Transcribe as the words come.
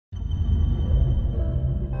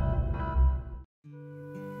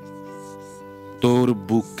তোর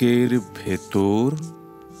বুকের ভেতর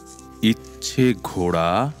ইচ্ছে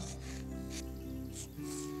ঘোড়া,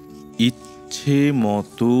 ইচ্ছে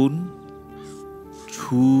মতন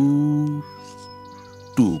ছুটুক।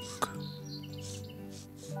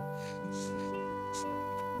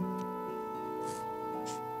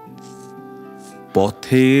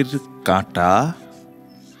 পথের কাঁটা,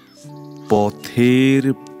 পথের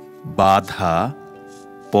বাধা,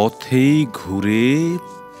 পথেই ঘুরে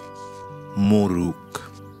মরুক।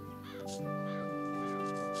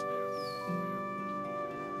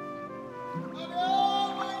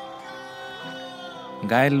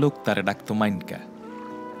 গায়ের লোক তারে ডাকতো মাইনকা।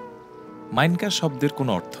 মাইনকা শব্দের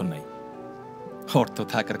কোনো অর্থ নাই, অর্থ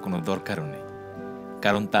থাকার কোনো দরকারও নেই,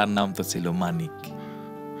 কারণ তার নাম তো ছিল মানিক।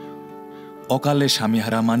 অকালে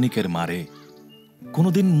স্বামীহারা মানিকের মারে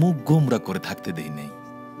কোনোদিন মুখ গোমরা করে থাকতে দেই নেই।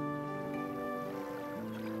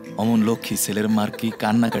 অমন লক্ষ্মী ছেলের মার কি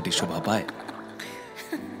কান্নাকাটি শোভা পায়?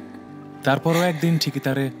 তারপরও একদিন ঠিকই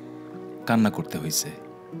তারে কান্না করতে হয়েছে।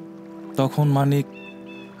 তখন মানিক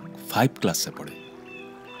 5 ক্লাসে পড়ে।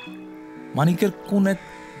 মানিকের কোন এক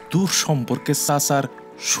দূর সম্পর্কে চাচার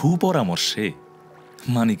সুপরামর্শে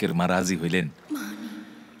মানিকের মা রাজি হইলেন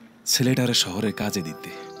ছেলেটারে শহরে কাজে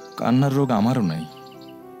দিতে। কান্নার রোগ আমারও নাই,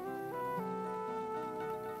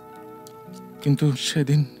 কিন্তু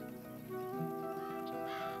সেদিন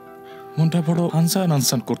মনটা বড় আনসান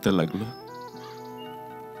আনসান করতে লাগলো।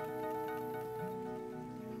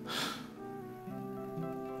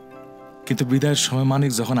 কিন্তু বিদায়ের সময়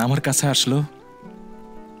মানিক যখন আমার কাছে আসলো,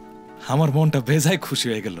 আমার মনটা বেজায় খুশি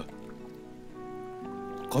হয়ে গেল।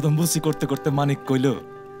 কদমবুসি করতে করতে মানিক কইল,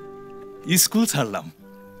 স্কুল ছাড়লাম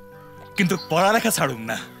কিন্তু পড়ালেখা ছাড়ুম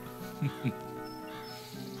না।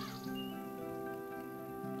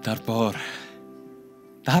 তারপর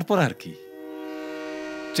আর কি,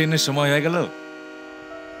 ট্রেনের সময় হয়ে গেল,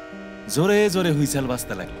 জোরে জোরে হুইসেল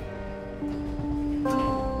বাজতে লাগলো।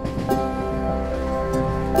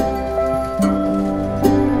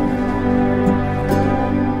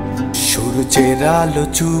 সূর্যের আলো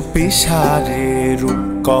চুপি সারে রূপ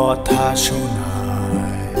কথা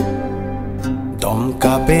শোনায়,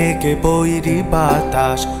 দমকা বেগে বৈরি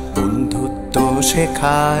বাতাস বন্ধুত্ব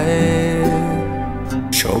শেখায়।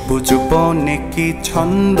 সবুজ বনে কি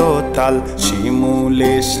ছন্দ তাল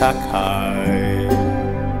শিমুলে শাখায়,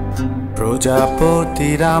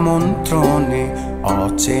 প্রজাপতির আমন্ত্রণে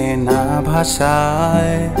অচেনা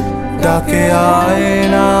ভাষায়। ডাকে আয়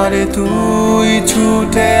না রে তুই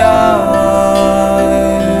ছুটে আয়,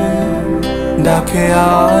 ডাকে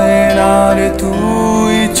আয় না রে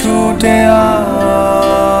তুই ছুটে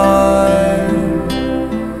আয়।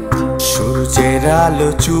 সূর্যের আলো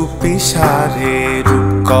চুপি সারে রূপ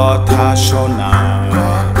কথা শোনায়,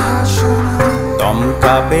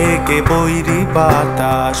 দমকা বেগে বৈরি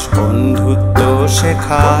বাতাস বন্ধুত্ব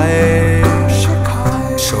শেখায়।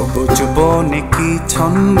 সবুজ বনে কি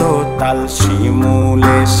ছন্দ তাল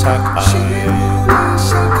শিমুলে শাখায়,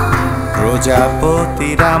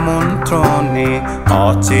 প্রজাপতির আমন্ত্রণে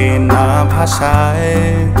অচেনা ভাষায়।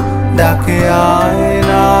 ডাকে আয়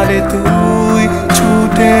না রে তুই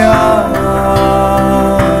ছুটে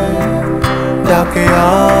আয়, ডাকে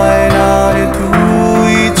আয় না রে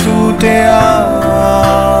তুই ছুটে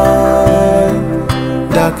আয়,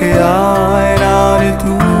 ডাকে আয় না রে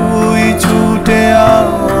তুই ছুটে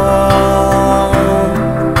আয়,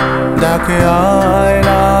 ডাকে আয়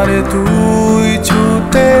না রে তুই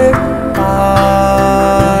ছুটে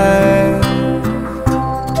আয়।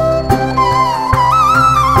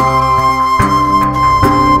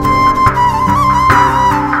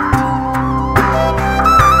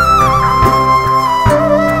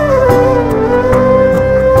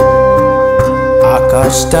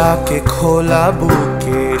 আকাশটাকে খোলা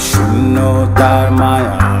বুকে শূন্যতার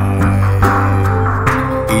মায়ায়,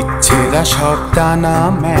 ইচ্ছেরা সব টানা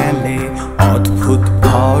মেলে অদ্ভুত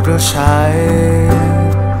ভরসায়।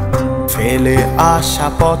 ফেলে আসা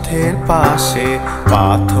পথের পাশে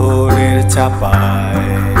পাথরের চাপায়,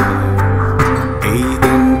 এই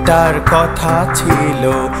দিনটার কথা ছিল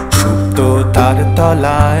সুপ্ত তার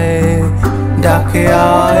তলায়। ডাকে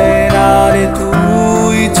আয় না রে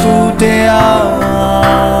তুই ছুটে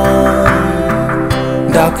আয়,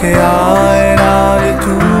 ডাকে আয় না রে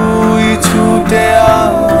তুই ছুটে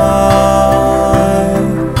আয়।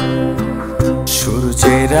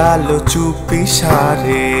 সূর্যের আলো চুপি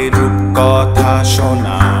সারে রূপ কথা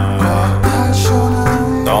শোনায়,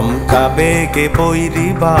 দমকা বেগে বৈরি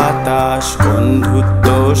বাতাস বন্ধুত্ব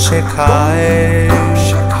শেখায়।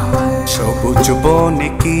 সবুজ বনে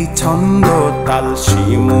কি ছন্দ তাল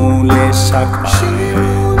শিমুলে শাখায়,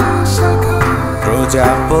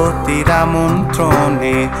 প্রজাপতির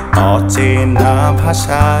আমন্ত্রণে অচেনা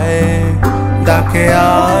ভাষায় ডাকে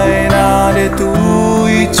আয় না রে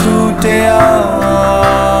তুই ছুটে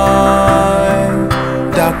আয়,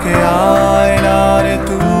 ডাকে আয় না রে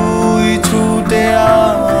তুই ছুটে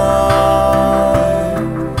আয়,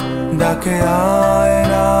 ডাকে আয়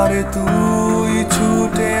না রে তুই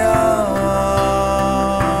ছুটে আয়,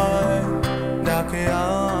 ডাকে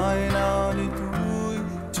আয় না রে তুই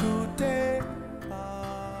ছুটে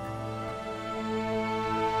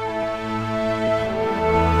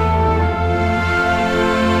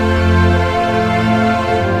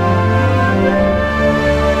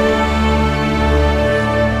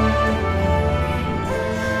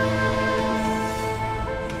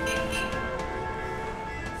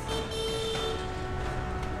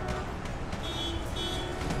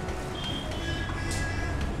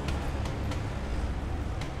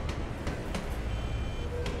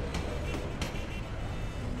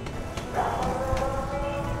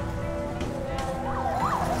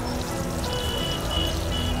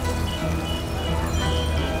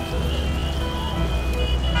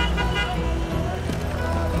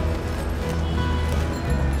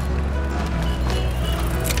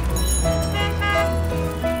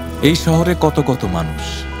এই শহরে কত কত মানুষ,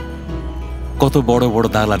 কত বড় বড়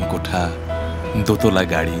দালান কোঠা, দোতলা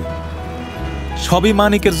গাড়ি, সবই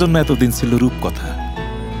মানিকের জন্য এতদিন ছিল রূপকথা।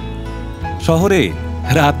 শহরে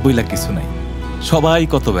রাত বইলা কিছু নাই, সবাই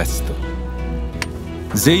কত ব্যস্ত।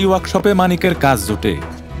 যেই ওয়ার্কশপে মানিকের কাজ জোটে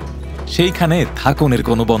সেইখানে থাকনের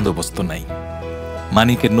কোনো বন্দোবস্ত নাই।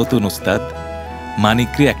 মানিকের নতুন উস্তাদ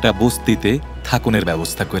মানিককে একটা বস্তিতে থাকনের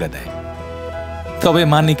ব্যবস্থা করে দেয়। তবে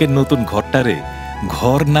মানিকের নতুন ঘরটারে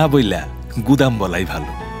ঘর না বইলা গুদাম বলাই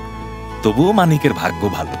ভালো। তবুও মানিকের ভাগ্য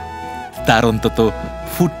ভালো, তার অন্তত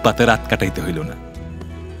ফুটপাতে রাত কাটাইতে হইল না।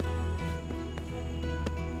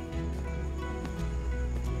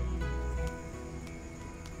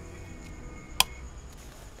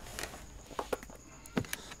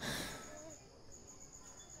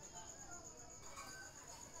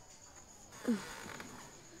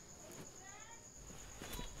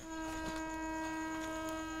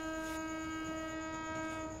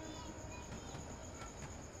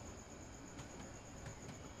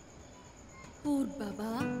 ওঠ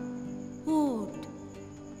বাবা, ওঠ,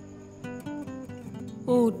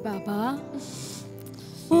 ওঠ বাবা,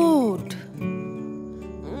 ওঠ।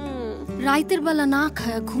 রাইতের বেলা না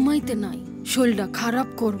খায়া ঘুমাইতে নাই, শরীরটা খারাপ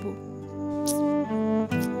করব।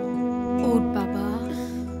 ওঠ বাবা,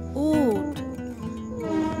 ওঠ।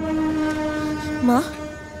 মা,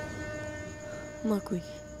 মা কই?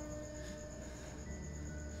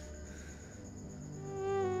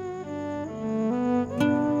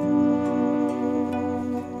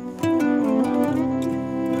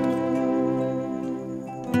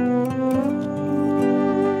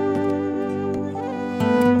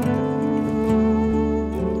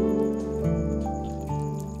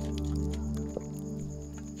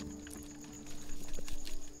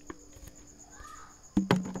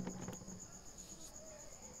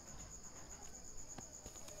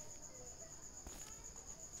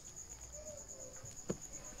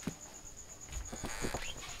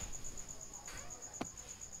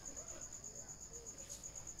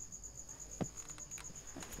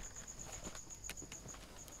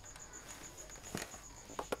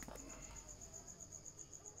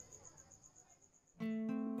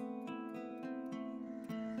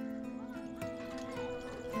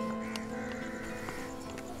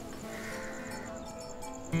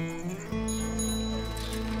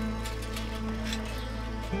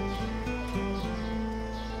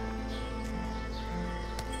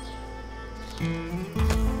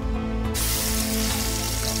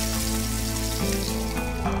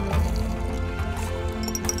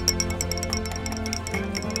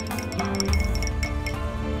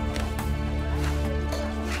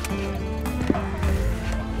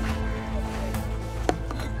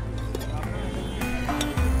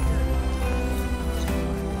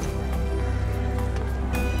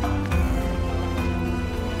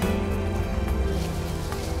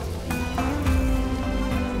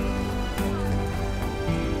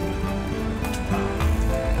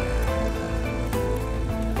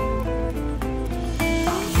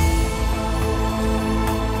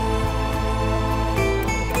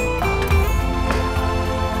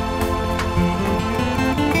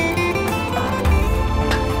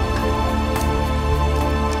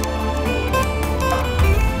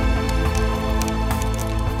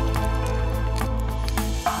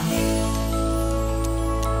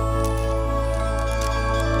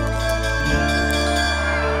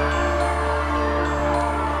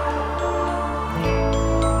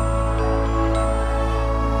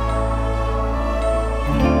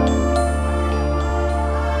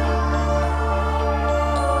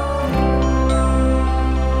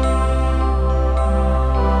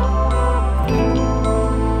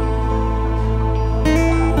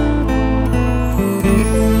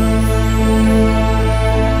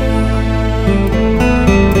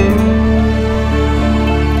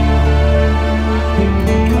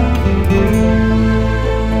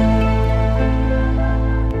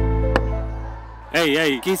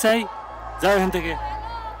 এই কি চাই যাও এখান থেকে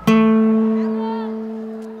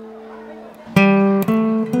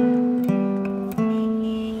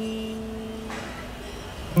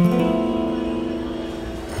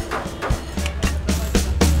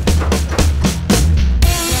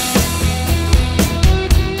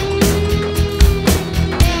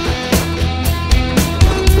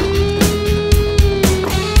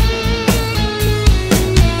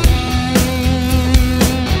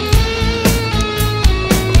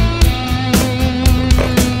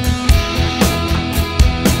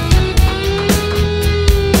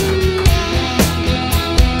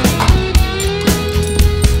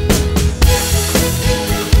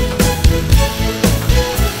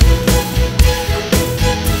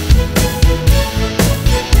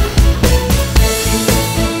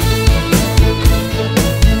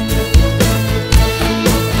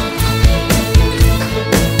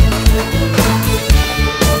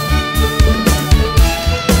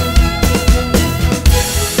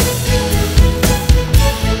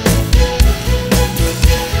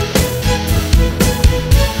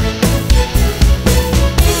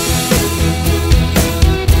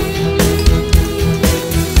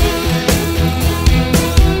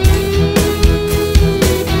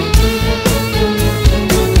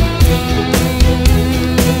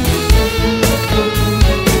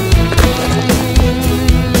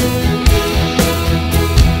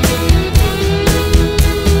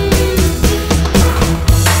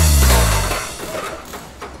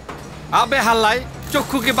আবে হাল্লাই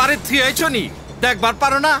চক্ষুকে বাড়ি থিয়েছো নি দেখবার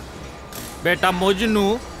পারো না বেটা মজনু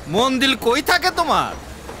মন দিল কই থাকে তোমার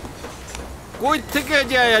কই থেকে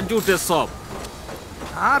যায় জুটে সব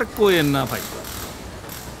আর কোয়েন না ভাই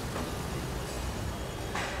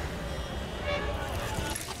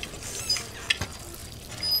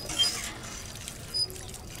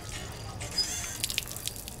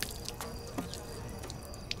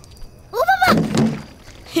ও বাবা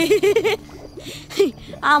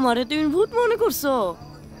আমারে তুমি ভূত মনে করছো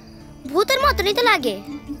ভূতের মতনই তো লাগে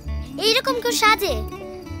এইরকম কেউ সাজে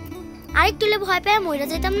আরেকটু লে ভয় পেয়ে মইরা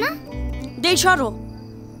যেতাম না দেই সরো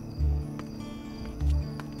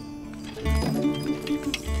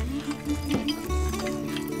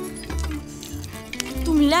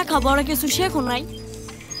তুমি লেখাপড়া কিছু শেখো নাই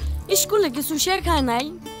স্কুলে কিছু শেখায় নাই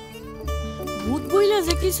ভূত বইলে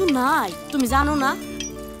যে কিছু নাই তুমি জানো না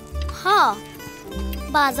হ্যাঁ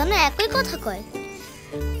বাজানো একই কথা কয়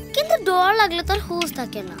কিন্তু ডর লাগলে তোর হুঁশ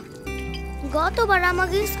থাকে না গতবার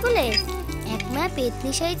আমাদের স্কুলে এক মেয়ে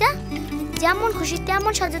পেতনি সাইজা যেমন খুশি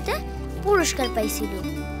তেমন সাজাতে পুরস্কার পাইছিল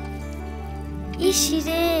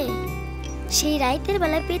ইসিরে সেই রাইতের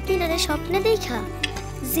বেলায় পেতনিটারে স্বপ্নে দেখা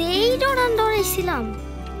যেই ডরাইছিলাম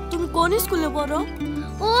তুমি কোন স্কুলে পড়ো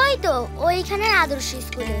ওই তো ওইখানে আদর্শ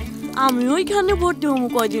স্কুলে আমি ওইখানে ভর্তি হবো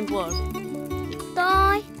কয়দিন পর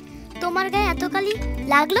তাই তোমার গায়ে এত কালি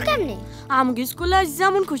লাগলো কেমনে আমাকে স্কুলে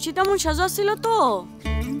যেমন খুশি তেমন সাজা ছিল তো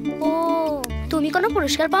ও তুমি কোনো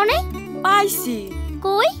পুরস্কার পাও নাই পাইছি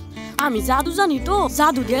কই আমি জাদু জানি তো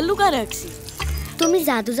জাদু দিয়ে লুকায় রাখছি তুমি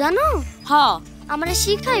জাদু জানো হ্যাঁ আমারে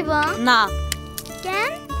শিখাইবা না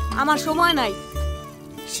কেন আমার সময় নাই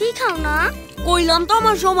শিখাও না কইলাম তো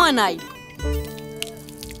আমার সময় নাই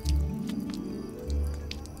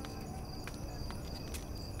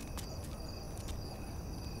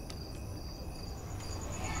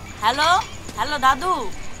হ্যালো হ্যালো দাদু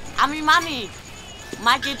আমি মানি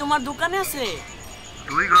মা কি তোমার দোকানে আছে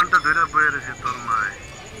 2 ঘন্টা ধরে বসে রয়েছে তোর মায়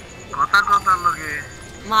কথা লগে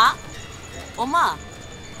মা ও মা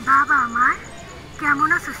বাবা আমার কেমন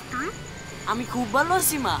আছিস তুই আমি খুব ভালো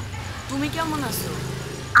আছি মা তুমি কেমন আছো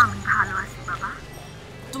আমি ভালো আছি বাবা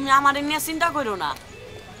তুমি আমার নিয়ে চিন্তা করো না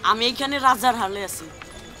আমি এইখানে রাজার হালে আছি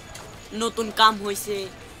নতুন কাম হইছে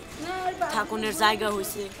থাকুনের জায়গা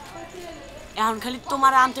হইছে এখন খালি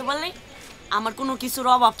তোমার আনতে পারলে আমার কোনো কিছুর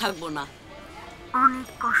অভাব থাকবো না অনেক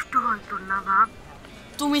কষ্ট হয় তোর না বাপ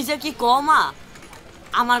তুমি যে কি কও মা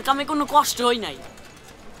আমার কামে কোনো কষ্ট হই নাই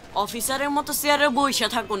অফিসারের মতো চেয়ারে বইসা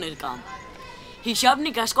থাকুনের কাম হিসাব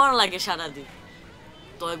নিকাশ করা লাগে সারাদিন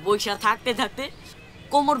তো বইসা থাকতে থাকতে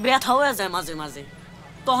কোমর ব্যথা হয়ে যায় মাঝে মাঝে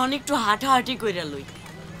তখন একটু হাঁটাহাঁটি কইরা লই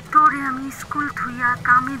তোরে আমি স্কুল থুইয়া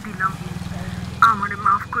কামে দিলাম আমারে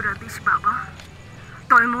মাফ করে দিস বাবা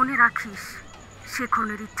তুই মনে রাখিস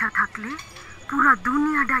শেখনের ইচ্ছা থাকলে পুরা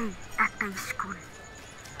দুনিয়াটাই একটা স্কুল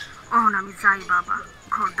অন আমি যাই বাবা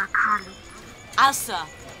ঘরটা খালি আচ্ছা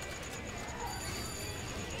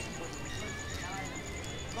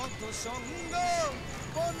কত সঙ্গ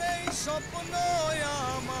বনেই স্বপ্ন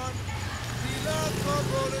আমার দিলা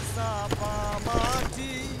খবর সাপা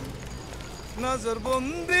মাটি নজর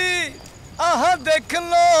বন্দি আহা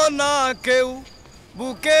দেখলো না কেউ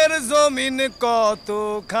বুকের জমিন কত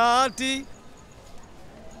খাঁটি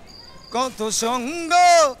কত সঙ্গ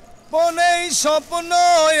বনেই স্বপ্ন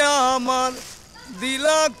আমার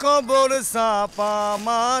দিলা কবর চাপা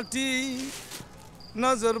মাটি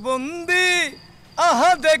নজরবন্দি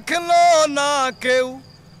আহা দেখলো না কেউ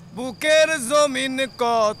বুকের জমিন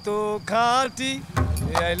কত খাঁটি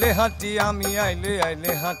আইলে হাঁটি আমি আইলে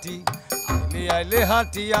আইলে হাঁটি আইলে আইলে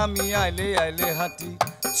হাঁটি আমি আইলে আইলে হাঁটি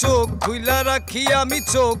চোখ খুইলা রাখি আমি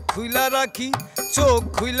চোখ খুইলা রাখি চোখ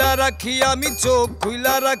খুইলা রাখি আমি চোখ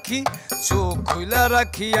খুইলা রাখি চোখ খুইলা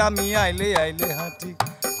রাখি আমি আইলে আইলে হাঁটি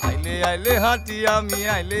আইলে আইলে হাঁটি আমি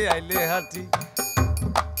আইলে আইলে হাঁটি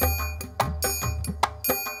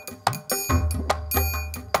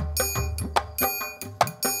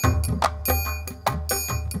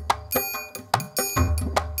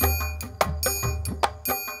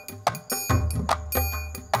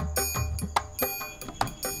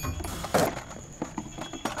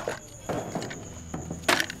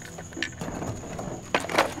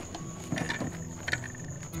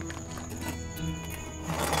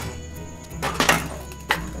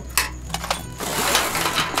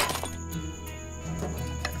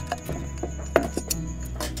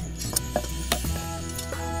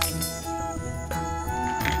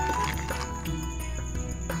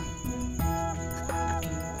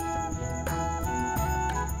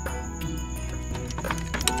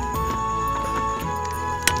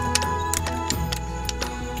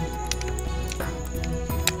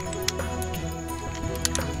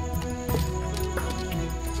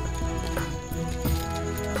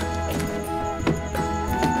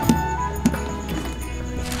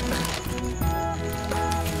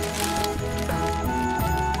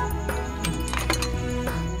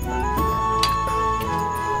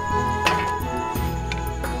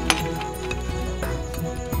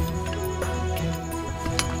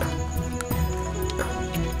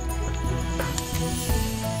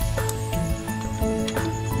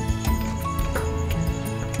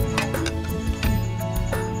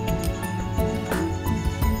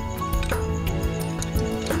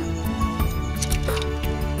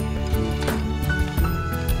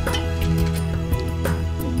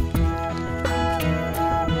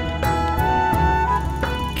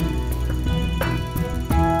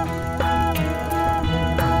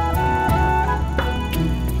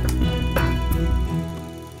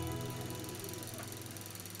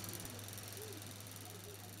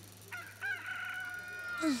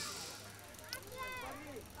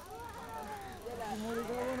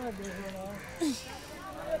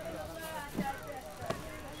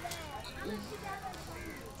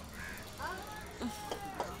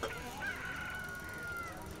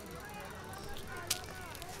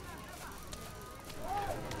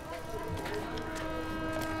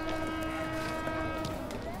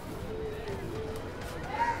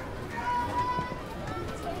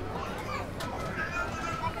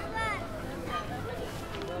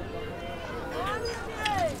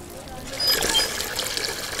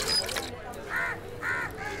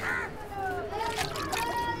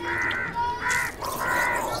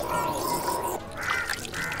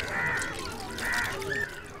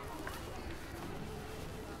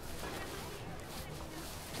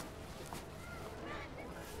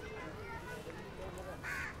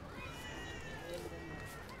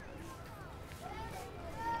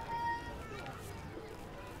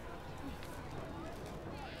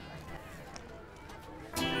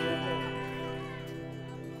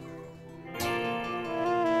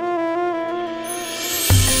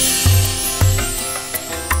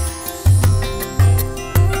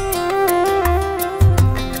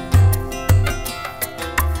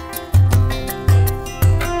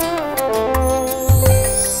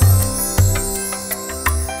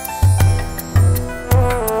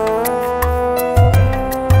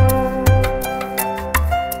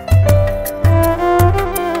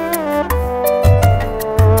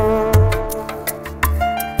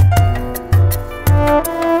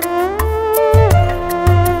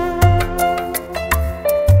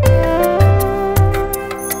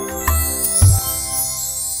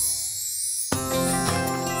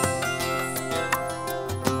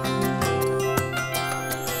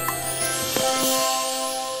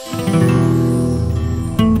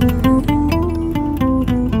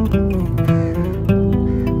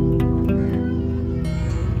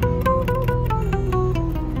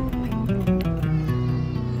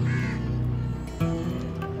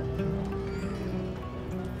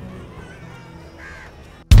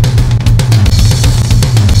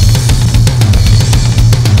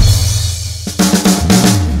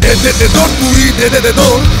দে দে তোর তুই দে দে দে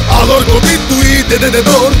তোর আলোর গতি তুই দে দে দে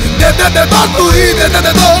তোর দে দে দে তোর তুই দে দে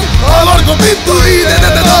দে তোর আলোর গতি তুই দে দে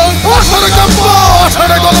দে তোর অসারে গল্প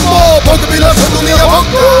অসারে গল্প ভোগ বিলাস দুনিয়া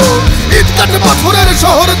ভক্ত ইট কাটে পাথরের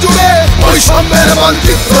শহর জুড়ে বৈষম্যের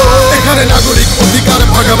মানচিত্র এখানে নাগরিক অধিকার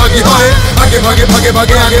ভাগাভাগি হয় ভাগে ভাগে ভাগে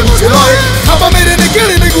ভাগে আগে বুঝে নয় খাপা মেরে নে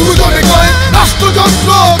কেড়ে নে গুরুজনে কয় রাষ্ট্রযন্ত্র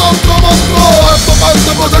তন্ত্রমন্ত্র আত্মপান্ত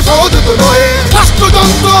বোঝা সহজ তো নয়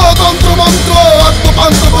রাষ্ট্রযন্ত্র তন্ত্রমন্ত্র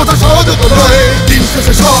আত্মপান্ত বোঝা সহজ তো নয় দিন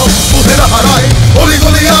শেষে সব বোধেরা হারায়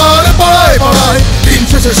অলিগলি আর পাড়ায় পাড়ায় দিন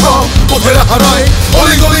শেষে সব বোধেরা হারায়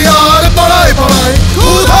অলিগলি আর পাড়ায় পাড়ায়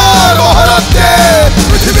ক্ষুধার মহারাজ্যে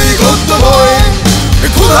পৃথিবী গদ্য ভয়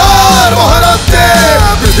ক্ষুধার মহারাজ্যে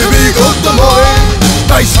পৃথিবী গদ্য ভয়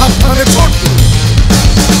তাই সাবধানে ছোট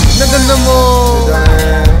নমো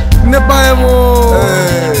ne paemo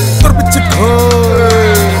তোর পিছে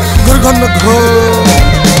ঘর ঘর ঘর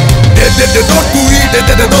দে দে দে তোর তুই দে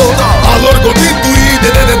দে দে তোর আলোর গতি তুই দে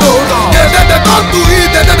দে দে তোর দে দে দে তোর তুই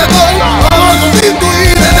দে দে দে তোর আলোর গতি তুই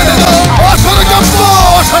দে দে দে তোর অসারে গল্প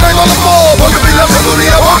অসারে গল্প ভোগ বিলাস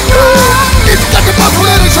দুনিয়া ভক্ত ইট কাটে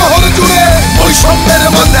পাথরের শহর জুড়ে বৈষম্যের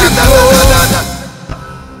মানচিত্র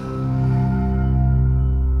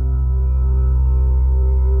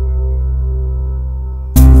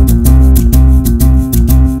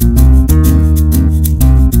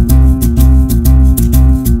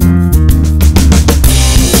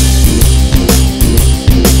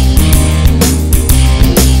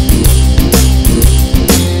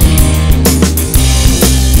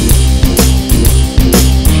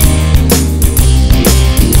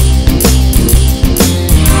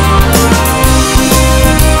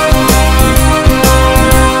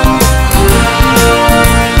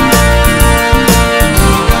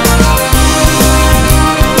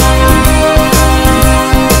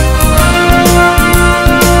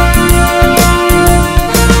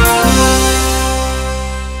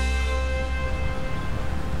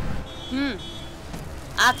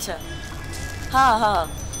আচ্ছা হ্যাঁ হ্যাঁ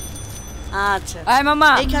আচ্ছা এই মামা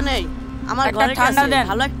এইখানেই আমার একটা ঘরের ঠান্ডা কাছে দেন।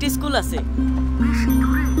 ভালো একটা স্কুল আছে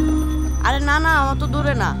আরে না না অত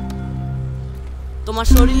দূরে না তোমার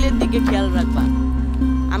শরীরের দিকে খেয়াল রাখবা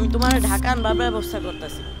আমি তোমার ঢাকা আনবার ব্যবস্থা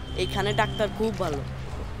করতেছি এইখানে ডাক্তার খুব ভালো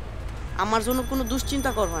আমার জন্য কোনো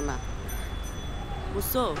দুশ্চিন্তা করবা না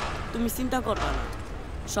বুঝছো তুমি চিন্তা করবা না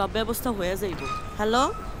সব ব্যবস্থা হয়ে যাইব হ্যালো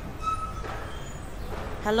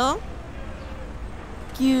হ্যালো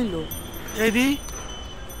কি হলো এইদি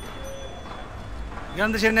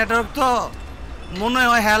গ্রামদেশের নেটওয়ার্ক তো মনে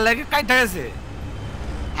হয় হ্যাঁ লাগে কাইটা গেছে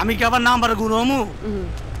আমি কি আবার নাম্বার গুনমু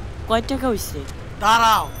কয় টাকা হইছে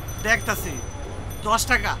দাঁড়াও দেখতাছি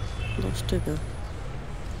 10 টাকা 10 টাকা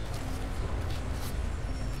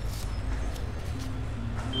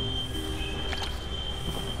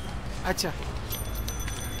আচ্ছা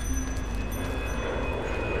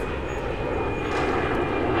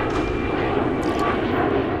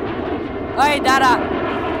ওই দাঁড়া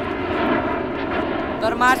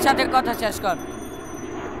তোর মার সাথে কথা শেষ কর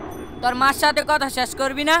তোর মার সাথে কথা শেষ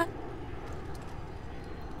করবি না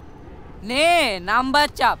নে নাম্বার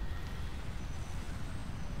চাপ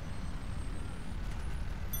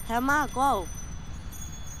হ্যাঁ মা কও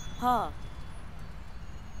হ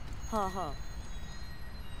হ হ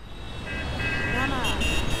না না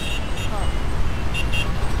হ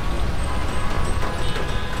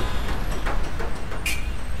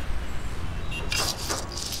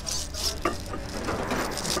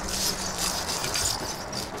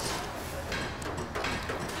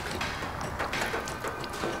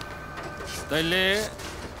তাইলে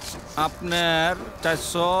আপনার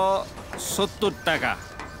 470 টাকা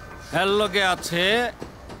এর লগে আছে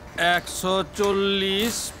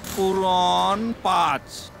 140 পূরণ 5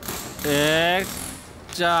 1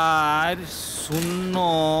 4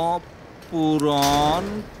 0 পূরণ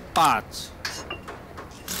 5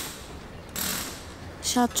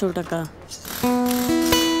 700 টাকা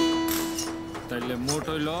তাইলে মোট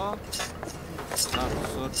হইল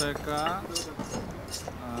 700 টাকা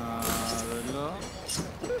আর হইল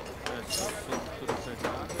 170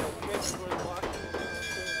 টাকা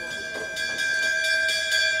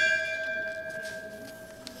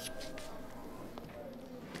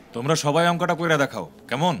তোমরা সবাই অঙ্কটা কইরা দেখাও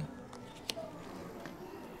কেমন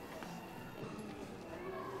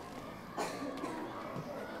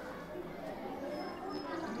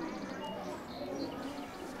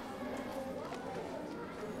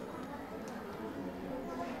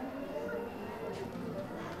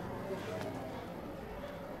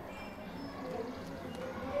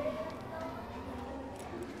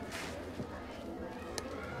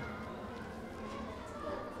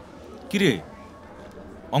কিরে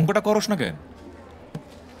অঙ্কটা করস না কেন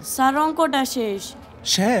স্যার অঙ্কটা শেষ।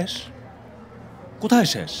 শেষ? কোথায়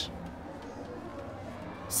শেষ?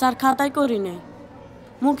 স্যার খাতায় করি নাই,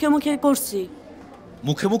 মুখে মুখে করছি।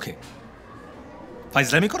 মুখে মুখে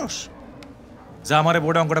ফাইজলামি করস? যা আমারে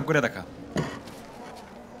বোর্ডে অঙ্কটা করে দেখা।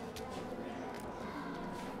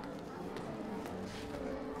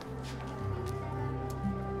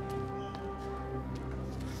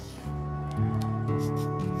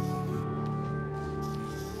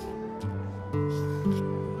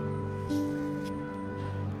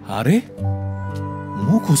 আরে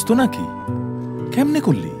মুখ খুঁজতো নাকি? কেমনে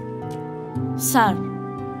করলি? স্যার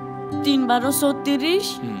 3 12 36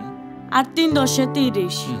 আর 3 10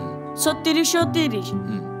 30, 36 ও 30,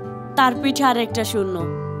 তার পিছে আর একটা শূন্য।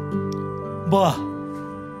 বাহ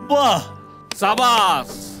বাহ, সাবাস!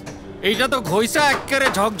 এইটা তো ঘইসা একেবারে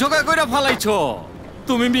ঝকঝকা কইরা ফালাইছো।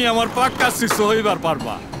 তুমি মি আমার পাক্কা শিষ্য হইবার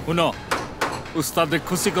পারবা। শুনো, উস্তাদে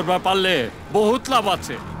খুশি করবার পারলে বহুত লাভ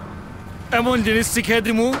আছে। এমন জিনিস শিখিয়ে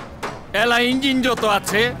দিমু, এলা ইঞ্জিন যত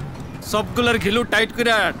আছে সবগুলোর ঘিলু টাইট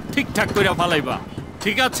করে ঠিকঠাক করে ফালাইবা।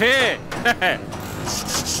 ঠিক আছে?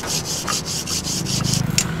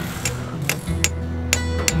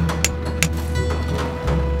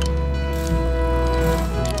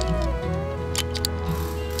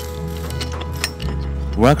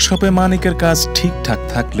 ওয়ার্কশপে মানিকের কাজ ঠিকঠাক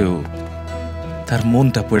থাকলেও তার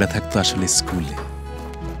মনটা পড়ে থাকতো আসলে স্কুলে।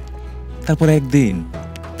 তারপর একদিন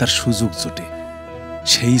তার সুযোগ জোটে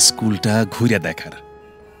সেই স্কুলটা ঘুরে দেখার।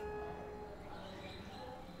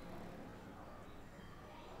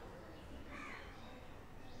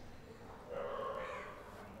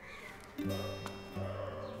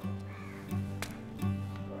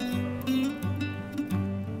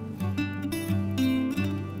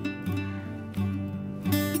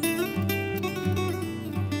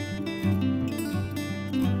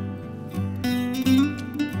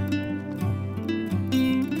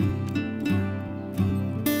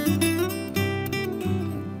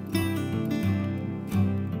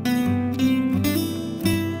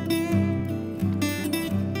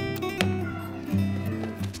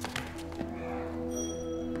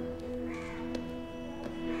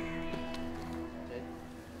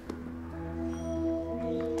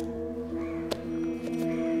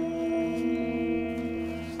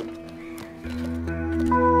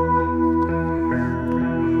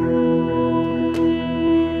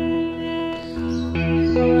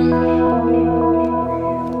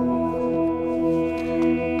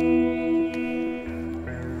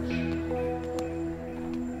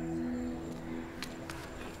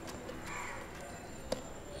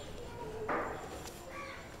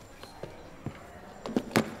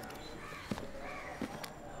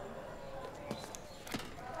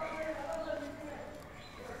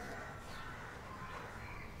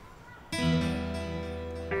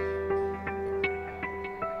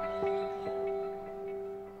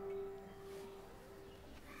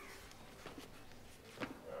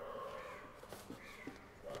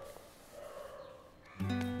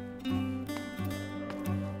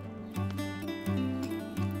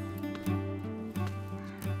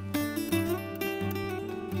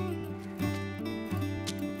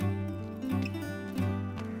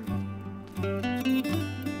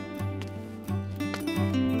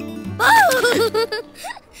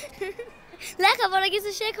 লেখাপড়া কিছু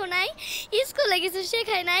শেখো নাই, স্কুলে কিছু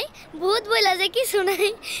শেখায় নাই, ভূত বইলা যে কিছু নাই,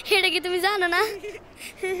 এটা কি তুমি জানো না?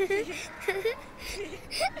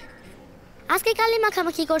 আজকে কালি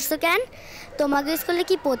মাখামাখি করছো কেন? তোমাকে স্কুলে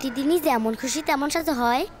কি প্রতিদিনই যেমন খুশি তেমন সাজা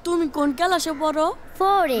হয়? তুমি কোন ক্লাসে পড়ো?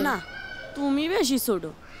 4 এ। না, তুমি বেশি ছোট,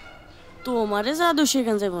 তোমারে জাদু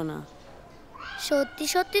শেখান যাব না। সত্যি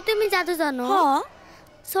সত্যি তুমি জাদু জানো? হ্যাঁ।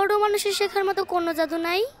 ছোট মানুষের শেখার মতো কোনো জাদু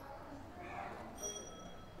নাই?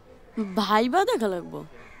 ভাইবা দেখা লাগবো।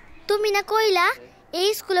 তুমি না কইলা এই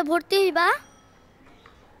স্কুলে ভর্তি হইবা?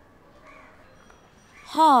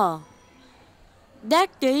 হ্যাঁ,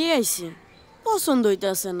 দেখতেই আইছি, পছন্দ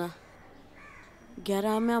হইতেছে না।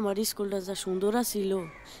 গ্রামে আমার স্কুলটা যা সুন্দর আছিল,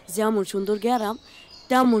 যেমন সুন্দর গ্রাম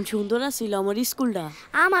তেমন সুন্দর আছিল আমার স্কুলটা।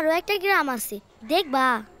 আমারও একটা গ্রাম আছে, দেখবা?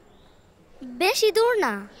 বেশি দূর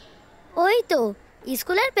না, ওই তো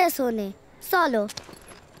স্কুলের পেছনে। চলো।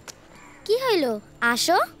 কি হইল,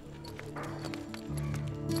 আসো।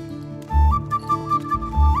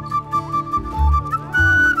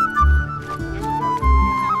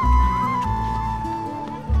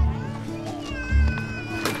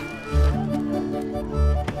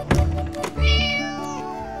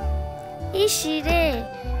 ইসি রে,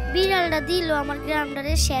 বিড়ালটা দিল আমার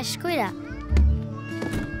গ্রামটারে শেষ কইরা।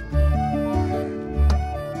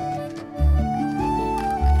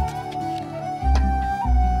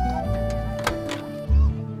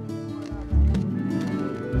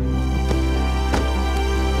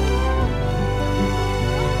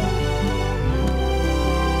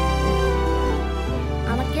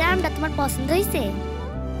 গ্রামটা তোমার পছন্দ হয়েছে?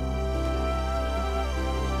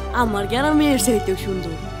 আমার গ্রামে এর চাইতেও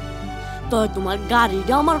সুন্দর। তো তোমার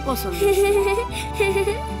গাড়িটা আমার পছন্দ।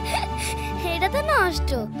 এটা তো নষ্ট,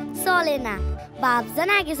 চলে না। বাপজান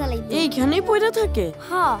আগে চালাই। এইখানেই পড়ে থাকে?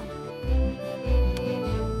 হ্যাঁ।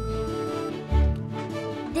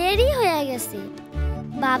 দেরি হয়ে গেছে।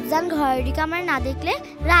 বাপজান ঘরের দিকে আমার না দেখলে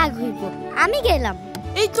রাগ হইব। আমি গেলাম।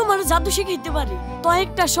 এই তোমার জাদু শিখাইতে পারি, তো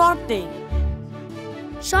একটা শর্তে।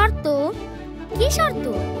 শর্ত? কি শর্ত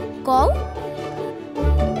কও?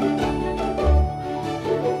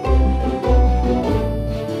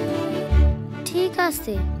 ঠিক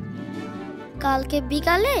আছে, কালকে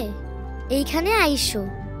বিকালে এইখানে আইসো।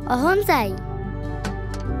 অহন যাই।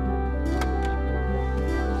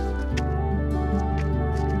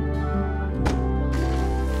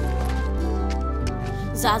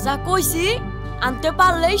 যা যা কইছি আনতে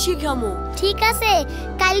পারলেই শিখামু। ঠিক আছে,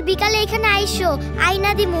 কাল বিকালে এখানে আইসো,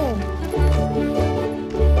 আইনা দিমু।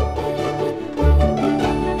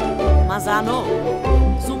 মা জানো,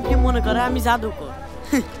 চুমকি মনে করে আমি জাদুকর।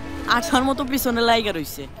 আঠার মতো পিছনে লাইগা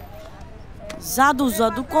রইছে। জাদু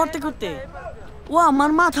জাদু করতে করতে ও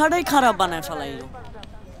আমার মাথাটাই খারাপ বানায় ফেলাইলো।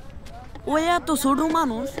 ও এত ছোট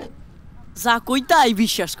মানুষ, যা কই তাই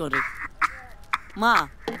বিশ্বাস করে। মা,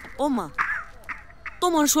 ও মা,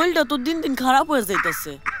 তোমার শরীরটা তো দিন দিন খারাপ হয়ে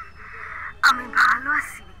যাইতেছে। আমি ভালো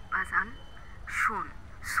আছি বাজান। শোন,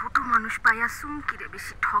 ছোট মানুষ পাইয়া চুমকিরে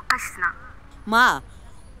বেশি ঠকাইস না। মা,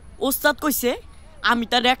 ওস্তাদ কইছে আমি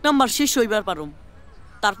তার 1 নাম্বার শেষ হইবার পারুম,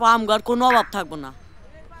 তারপর আমগার কোনো অভাব থাকবো না।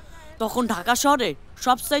 তখন ঢাকা শহরে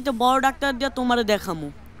সবচাইতে বড় ডাক্তার দিয়া তোমারে দেখামু।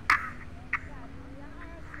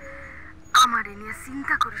 আমারে নিয়ে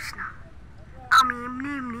চিন্তা করিস না, আমি এমনি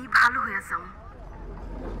এমনি ভালো হয়ে যাও।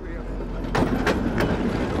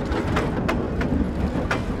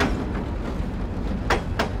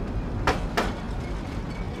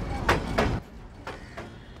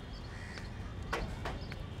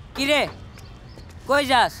 কিরে, কই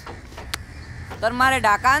যাস? তোর মারে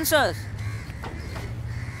ঢাকা আনছস?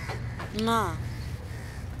 না,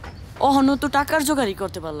 অহনো তো টাকার জোগাড়ই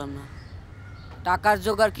করতে পারলাম না। টাকার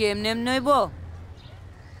জোগাড় কি এমনি এমনি হইব?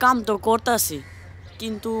 কাম তো করতাছি,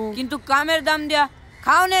 কিন্তু কিন্তু কামের দাম দিয়া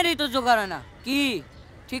খাওয়ানেরই তো জোগাড় হয় না। কি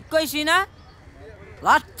ঠিক কইছি না?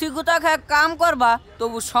 লাঠি গুতা খায় কাম করবা,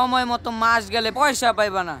 তবু সময় মতো মাস গেলে পয়সা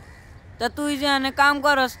পাইবা না। তা তুই যে আনে কাম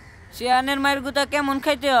করস, সে আনের মায়ের গুতা কেমন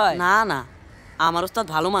খাইতে হয়? না না, আমার ওস্তাদ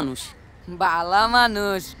ভালো মানুষ। বালা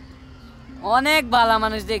মানুষ? অনেক বালা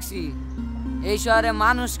মানুষ দেখছি এই শহরে।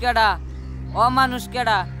 মানুষ কেডা অমানুষ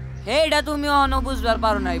কেডা সেইটা তুমি অন বুঝবার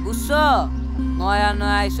পারো নাই, বুঝছো? নয়া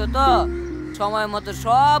নয়া আইসো তো, সময় মতো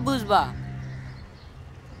সব বুঝবা।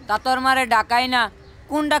 তা তোর মারে ডাকাই না,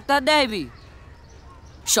 কোন ডাক্তার দেখাইবি?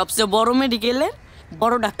 সবচেয়ে বড় মেডিকেলের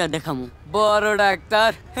বড় ডাক্তার দেখামু। বড়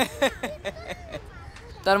ডাক্তার?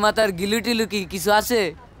 তোর মাথার গিলু টিলু কি কিছু আছে?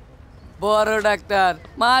 বড় ডাক্তার,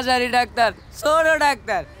 মাঝারি ডাক্তার, ছোট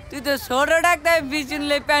ডাক্তার। তুই তো ছোট ডাক্তার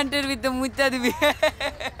বিচুনলে প্যান্টের ভিতরে মুইতা দিবি।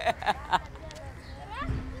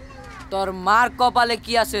 তোর মার কপালে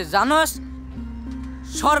কি আছে জানোস?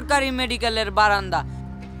 সরকারি মেডিকেলের বারান্দা,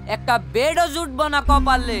 একটা বেডও জুটবো না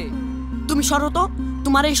কপালে। তুমি সরো তো,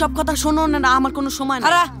 তোমার এই সব কথা শোনো না, আমার কোনো সময় নাই।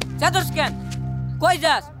 আরে যাদস কেন? কই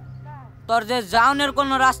যাস? তোর যে যাওনের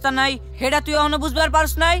কোনো রাস্তা নাই, হেডা তুই এখনো বুঝবার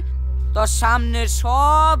পারস নাই? তোর সামনের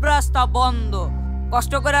সব রাস্তা বন্ধ।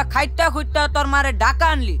 কষ্ট করে খাইটা খুঁজটা তোর মারে ডাকা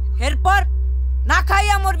আনলি, এরপর না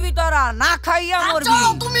খাইয়া মরবি তোরা, না খাইয়া মরবি।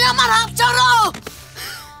 তুমি আমার হাত ছাড়ো।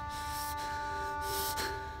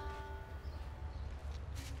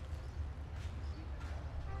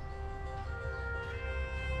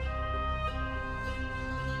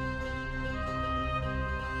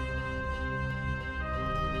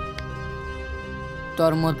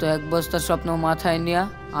 তোর মতো এক বস্তা স্বপ্ন মাথায় নিয়া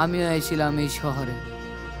আমিও আইছিলাম এই শহরে।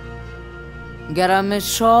 গ্রামের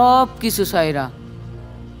সব কিছু সাইরা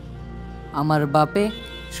আমার বাপে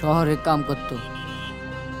শহরে কাম করত।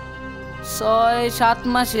 6-7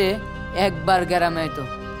 মাসে একবার গ্রামে আইতো।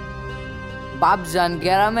 বাপজান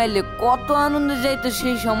গ্রামে এলে কত আনন্দে যাইতো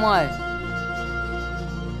সেই সময়।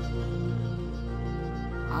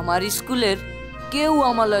 আমার স্কুলের কেউ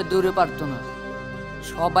আমালয় দৌড়ে পারতো না।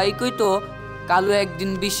 সবাই কইতো কালু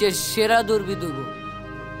একদিন বিশ্বের সেরা দৌড়বিদ হইব।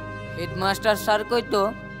 হেডমাস্টার স্যার কইতো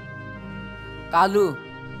কালু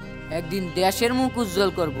একদিন দেশের মুখ উজ্জ্বল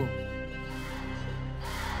করব।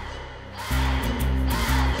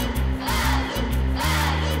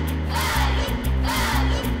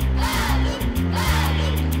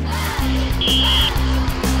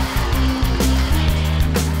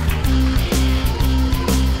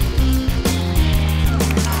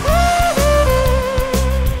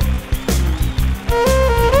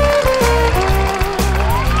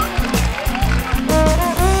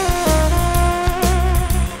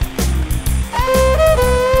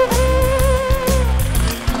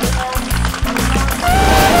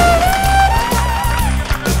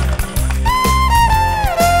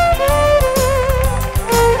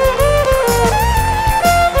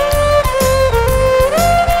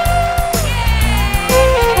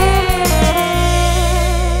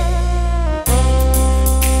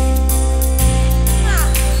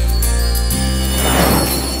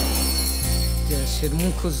 দেশের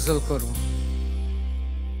মুখ উজ্জ্বল করব।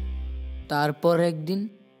 তারপর একদিন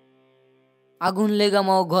আগুন লেগা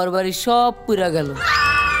মাও ঘর বাড়ি সব পুড়া গেল।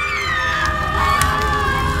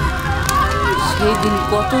 সেই দিন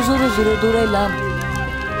কত জোরে জোরে দৌড়াইলাম,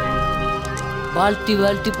 বালতি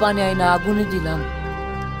বালতি পানি আইনা আগুনে দিলাম,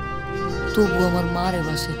 তবু আমার মারে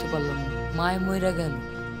বাঁচাইতে পারলাম না। মায় মইরা গেল,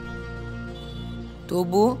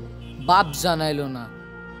 তবু বাপ জানাইলো না।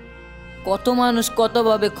 কত মানুষ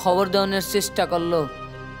কতভাবে খবর দেওয়ার চেষ্টা করলো।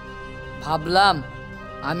 ভাবলাম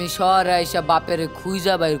আমি শহরে আইসা বাপেরে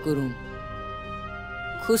খুঁজা বাইর করুম।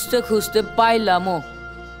 খুঁজতে খুঁজতে পাইলামও,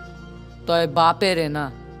 তয় বাপেরে না,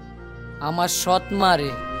 আমার সৎ মারে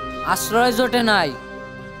আশ্রয় জোটে নাই।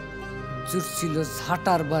 জুটছিল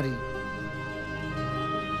ঝাঁটার বাড়ি।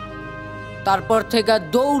 তারপর থেকে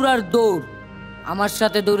দৌড় আর দৌড়, আমার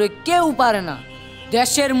সাথে দৌড়ে কেউ পারে না।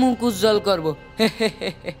 দেশের মুখ উজ্জ্বল করব।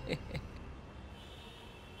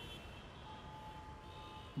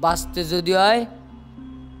 বাঁচতে যদি হয়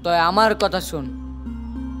তয় আমার কথা শোন।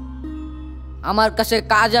 আমার কাছে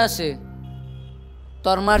কাজ আছে,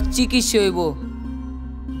 তোর মার চিকিৎসা হইব,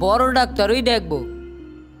 বড় ডাক্তারই দেখব।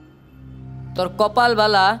 তোর কপাল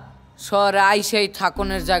বালা, শহরে আইসাই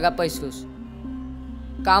থাকনের জায়গা পাইছস,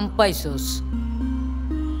 কাম পাইছস।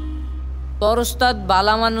 তোর ওস্তাদ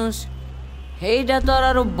বালা মানুষ, সেইটা তোর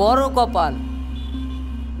আরো বড় কপাল।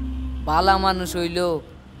 বালা মানুষ হইল,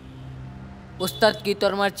 ওস্তাদ কি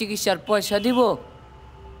তোর মার চিকিৎসার পয়সা দিব?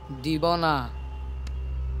 দিব না।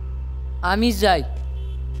 আমি যাই,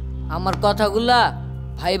 আমার কথাগুলা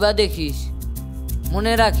ভাইবা দেখিস,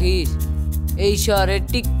 মনে রাখিস। এই শহরে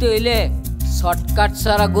টিকতে হইলে শর্টকাট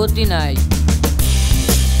ছাড়া গতি নাই।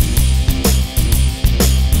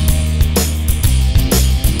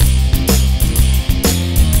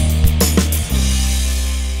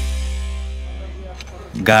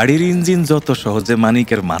 গাড়ির ইঞ্জিন যত সহজে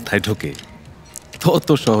মানিকের মাথায় ঢোকে, তত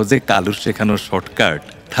সহজে কালুর শেখানোর শর্টকাট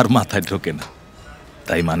তার মাথায় ঢোকে না।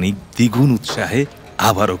 তাই মানিক দ্বিগুণ উৎসাহে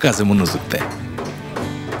আবারও কাজে মনোযোগ দেয়।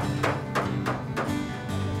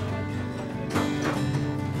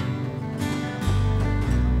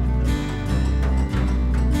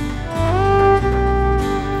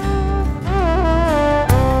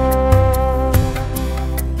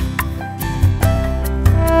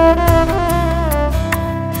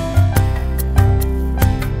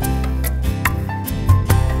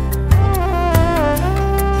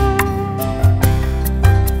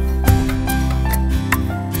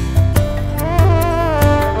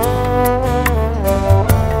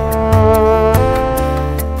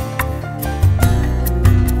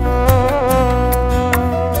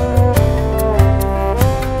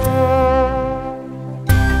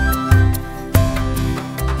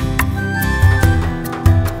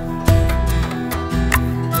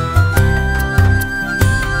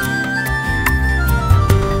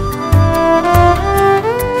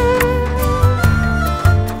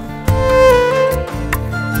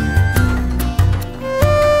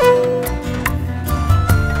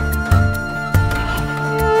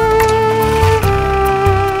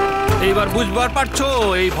 বুঝবার পারছো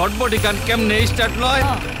এই ভটভটি গান কেমনে স্টার্ট লয়?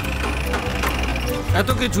 এত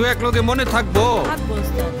কিছু এক লগে মনে থাকবো?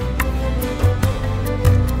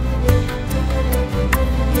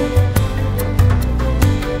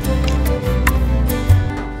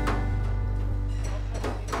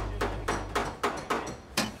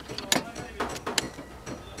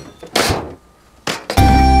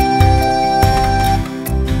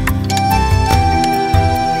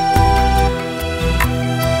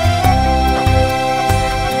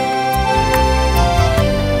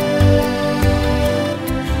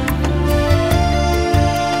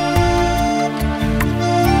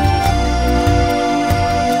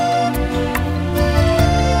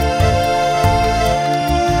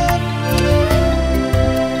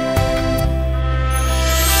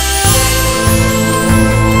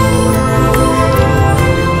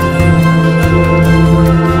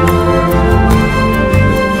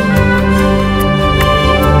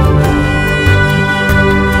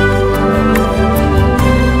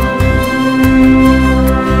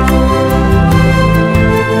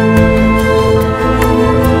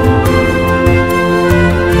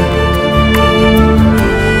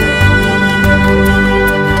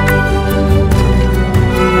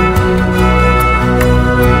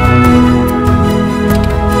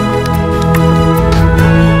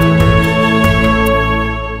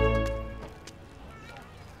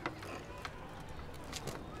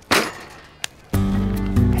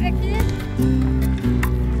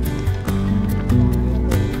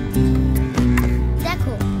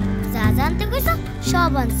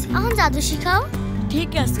 সব আনছি, এখন জাদু শিখাও।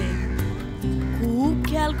 ঠিক আছে, খুব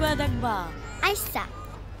খেয়াল করে দেখবা আইসা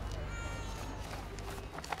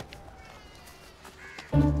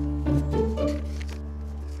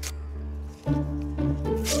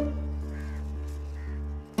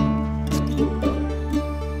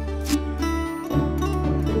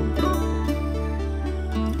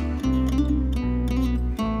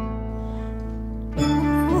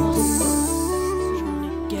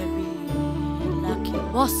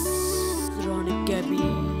Boss, Ronnie Gabby,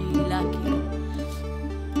 lucky.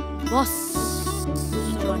 Boss,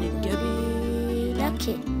 Ronnie Gabby,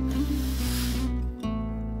 lucky.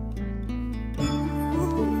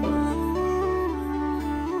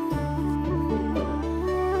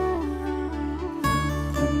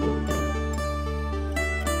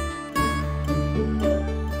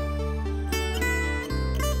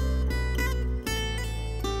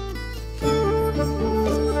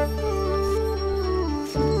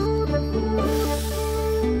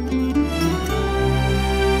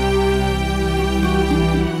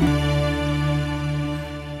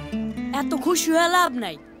 খুশি হয়ে লাভ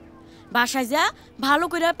নাই বাসায় যা ভালো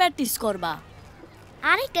করে প্র্যাকটিস করবা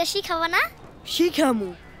আরেকটা শিখাবা না শিখামু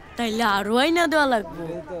তাইলে আরো আইনা দেওয়া লাগবে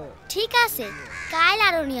ঠিক আছে কাল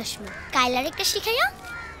আরো নিয়ে আসবো কাল আরেকটা শিখাইও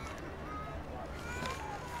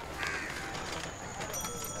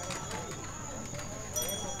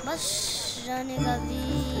बस जाने का भी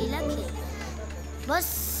लखे बस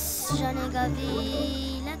जाने का भी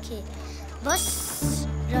लखे बस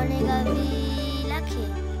जाने का भी लखे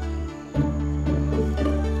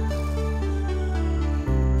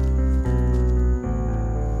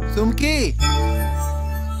सुमकी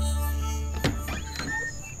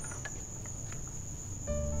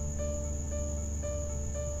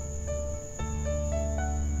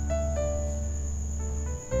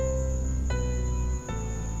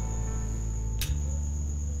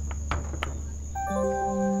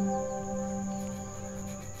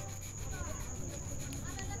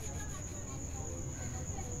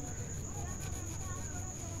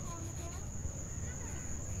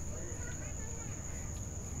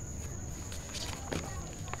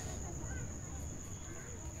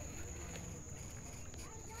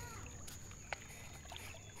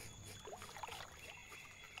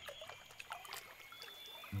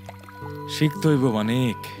শিখতে হইব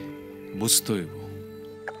মানিক বুঝতে হইব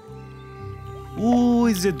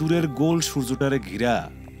ওই যে দূরের গোল সূর্যটারে ঘিরা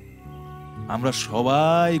আমরা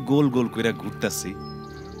সবাই গোল গোল কইরা ঘুরতাছি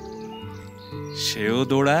সেও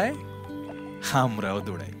দৌড়ায় আমরাও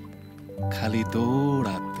দৌড়াই খালি দৌড়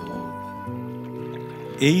আর দৌড়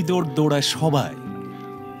এই দৌড় দৌড়ায় সবাই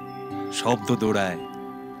শব্দ দৌড়ায়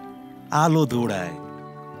আলো দৌড়ায়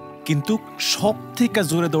কিন্তু সব থেকে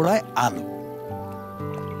জোরে দৌড়ায় আলো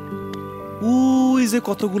ওই যে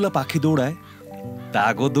কতগুলা পাখি দৌড়ায়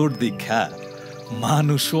তাগো দৌড় দেখা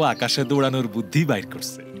মানুষও আকাশে দৌড়ানোর বুদ্ধি বাইর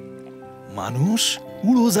করছে মানুষ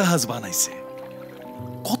উড়োজাহাজ বানাইছে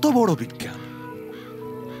কত বড় বিজ্ঞান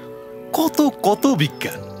কত কত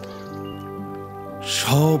বিজ্ঞান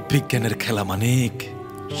সব বিজ্ঞানের খেলা মানিক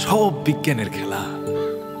সব বিজ্ঞানের খেলা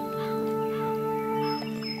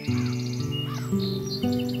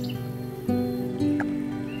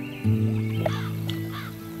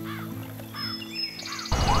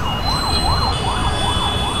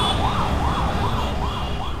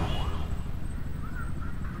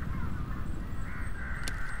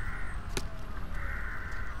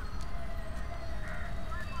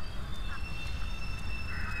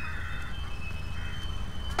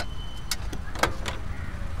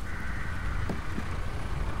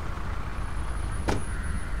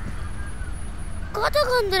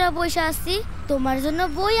কতক্ষণ ধরে বসে আছি তোমার জন্য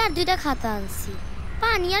বই আর দুইটা খাতা আনছি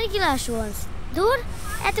পানি আর গ্লাসও আনছি দূর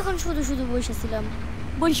এতক্ষণ শুধু শুধু বসেছিলাম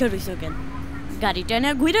বসে রইছো কেন গাড়িটা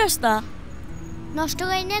নিয়ে ঘুরে আসতা নষ্ট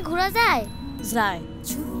গাড়ি নিয়ে ঘোরা যায় যায়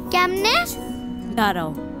কেমনে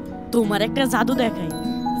দাঁড়াও তোমার একটা জাদু দেখাই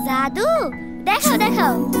জাদু দেখাও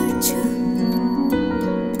দেখাও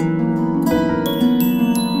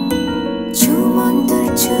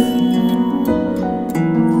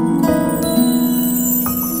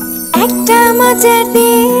একটা মজার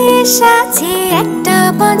দেশ আছে একটা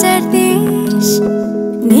মজার দেশ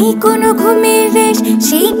নেই কোনো ঘুমের রেশ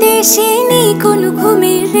সেই দেশে নেই কোনো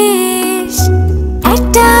ঘুমের রেশ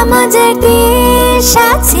একটা মজার দেশ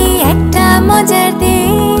আছে একটা মজার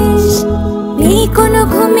দেশ নেই কোনো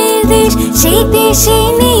ঘুমের রেশ সেই দেশে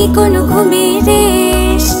নেই কোনো ঘুমের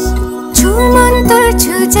রেশ ছুমন্তর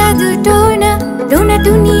ছু জাদু টোনা টোনা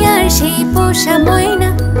দুনিয়ার সেই পোষা ময়না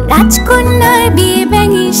রাজকন্যার বিয়ে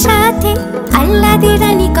ব্যাঙের সাথে আল্লাদি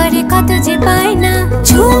রানী করে কত যে পায় না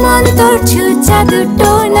ছুমন্তর ছু জাদু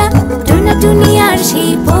টোনা টোনা দুনিয়ার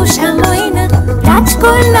সেই পোষা ময়না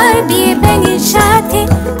রাজকন্যার বিয়ে ব্যাঙের সাথে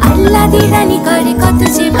আল্লাহ ফুলাদি রানী করে কত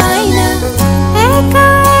যে বায়না একা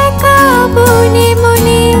একা বনে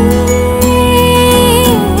মনে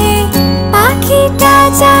পাখিটা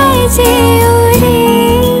যায় যে ওরে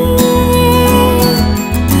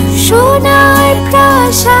সোনার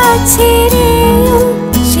প্রাসাদ ছেড়ে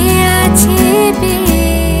সে আছে বেশ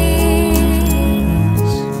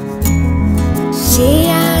সে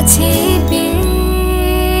আছে বেশ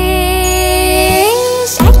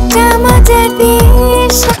একটা মজার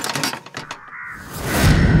দেশ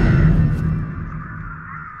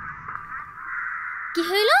কি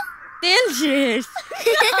হইল তেল শেষ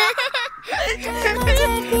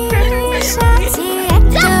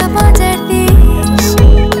একটা মজার দেশ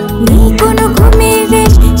নেই কোনো ঘুমের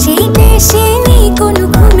রেশ সেই দেশে নেই কোনো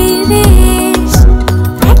ঘুমের রেশ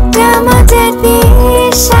একটা মজার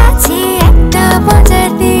দেশ আছে একটা মজার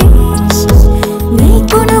দেশ নেই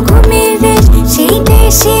কোনো ঘুমের রেশ সেই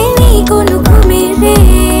দেশে নেই কোনো ঘুমের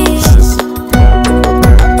রেশ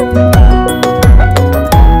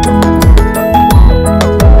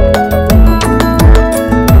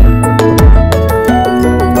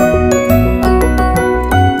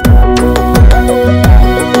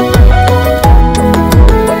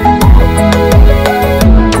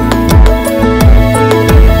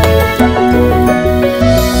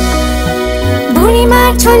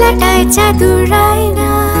ছোলাটায় চাদুর আয়না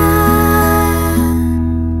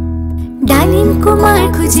ডালিম কুমার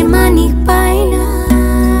খুঁজে মানিক পায় না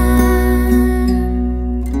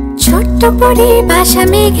ছোট্ট পরে বাসা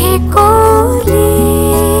মেঘে কোলে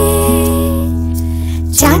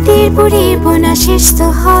চাঁদের বুড়ি বোনা শেষ তো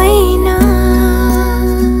হয় না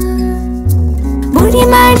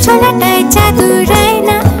বুড়িমার ছোলাটায় চাদুর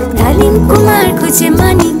আয়না ডালিম কুমার খুঁজে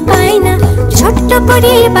মানিক পায় না ছোট্ট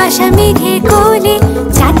পরে বাসা মেঘে কোলে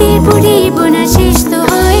চাঁদের বুড়ি বোনা শেষ তো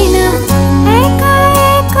হয় না একা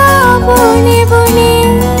একা বনে বনে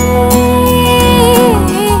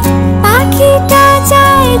পাখিটা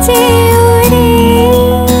যায় যে ওরে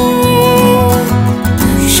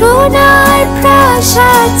সোনার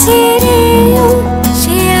প্রাসাদ ছেড়ে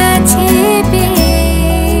সে আছে বেশ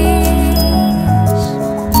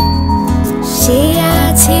সে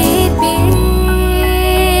আছে বেশ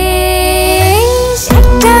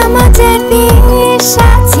একটা মজার দেশ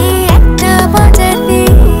আছে একটা মজার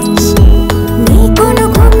দেশ নেই কোনো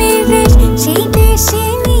ঘুমের রেশ সেই দেশে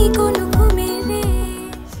নেই কোনো ঘুমের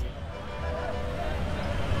রেশ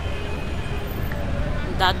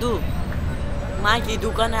দাদু মা কি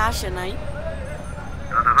দোকানে আসে নাই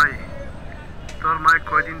দাদা ভাই তোর মায়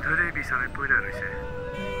কয়দিন ধরে বিছানায় পড়ে রয়েছে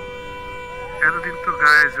এতদিন তো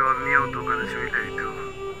গায়ে জ্বর নিয়েও দোকানে চলে দিত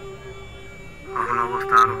এখন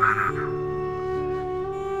অবস্থা আরো খারাপ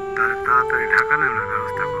তার তাড়াতাড়ি ঢাকা নেওয়ার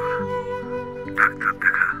ব্যবস্থা কর ডাক্তার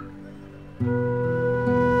দেখা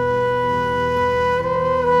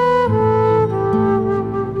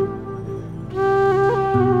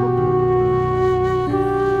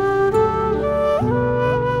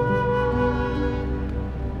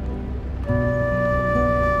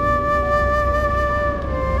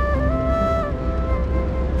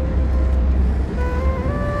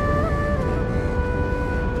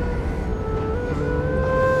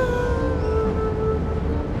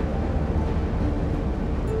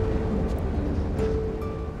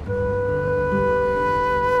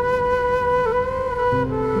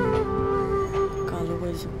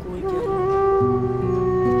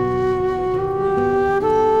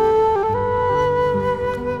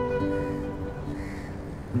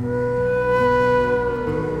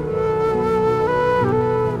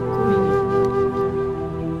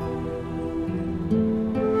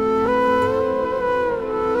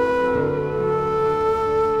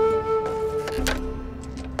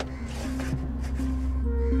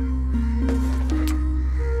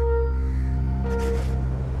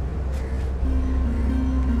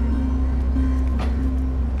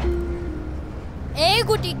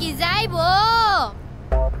গুটি কি যাইবো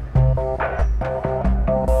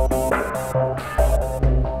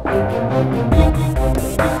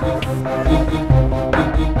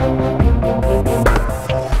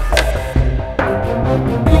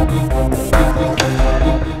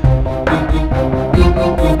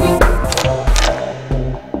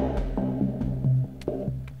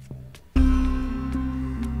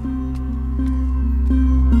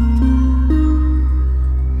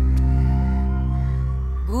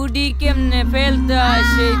কেমনে ফেলতে হয়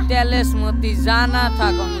সেই তেলের মতি জানা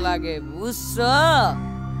থাকুন লাগে বুঝছো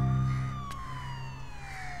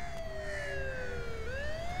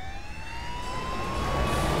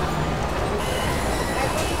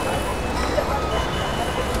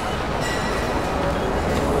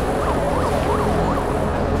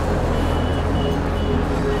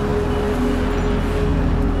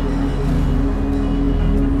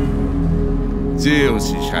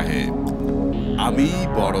ওসি সাহেব, আমি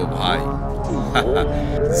বড় ভাই।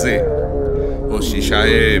 যে ওসি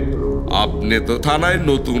সাহেব, আপনি তো থানায়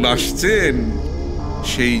নতুন আসছেন,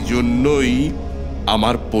 সেই জন্যই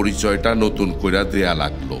আমার পরিচয়টা নতুন করে দেয়া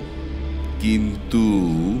লাগলো। কিন্তু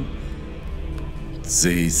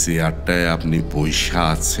যেই চেয়ারটায় আপনি বৈশা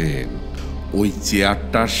আছেন, ওই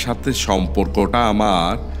চেয়ারটার সাথে সম্পর্কটা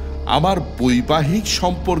আমার বৈবাহিক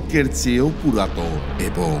সম্পর্কের চেয়েও পুরাতন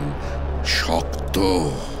এবং শক্ত।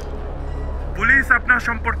 পুলিশ আপনার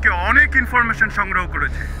সম্পর্কে অনেক ইনফরমেশন সংগ্রহ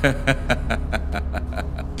করেছে।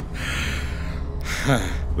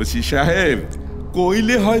 ওসি সাহেব,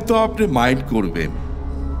 কইলে হয়তো আপনি মাইন্ড করবেন,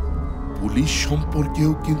 পুলিশ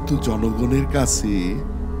সম্পর্কেও কিন্তু জনগণের কাছে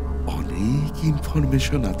অনেক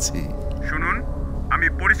ইনফরমেশন আছে। শুনুন, আমি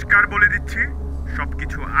পরিষ্কার বলে দিচ্ছি,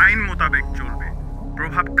 সবকিছু আইন মোতাবেক চলবে,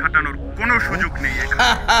 প্রভাব খাটানোর কোনো সুযোগ নেই এখানে।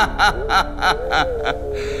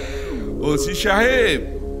 ওসি সাহেব,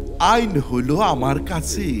 আইন হলো আমার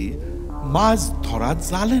কাছে মাছ ধরা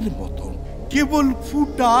জালের মতো, কেবল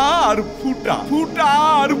ফুটা আর ফুটা, ফুটা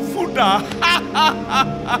আর ফুটা।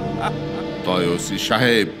 তয় ওসি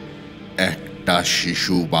সাহেব, একটা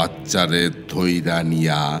শিশু বাচ্চারে ধইরা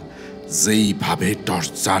নিয়া যেইভাবে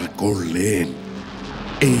টর্চার করলেন,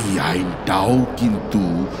 এই আইনটাও কিন্তু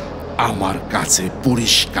আমার কাছে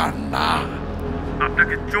পরিষ্কার না।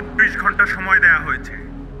 আপনাকে 24 ঘন্টা সময় দেয়া হয়েছে,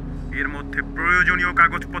 এর মধ্যে প্রয়োজনীয়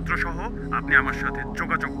কাগজপত্র সহ আপনি আমার সাথে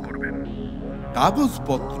যোগাযোগ করবেন।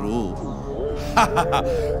 কাগজপত্র?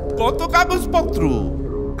 কত কাগজপত্র?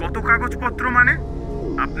 কত কাগজপত্র মানে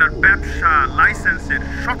আপনার ব্যবসা লাইসেন্সের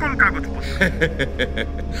সকল কাগজপত্র।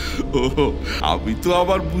 ও, আমি তো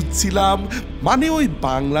আবার বুঝছিলাম মানে ওই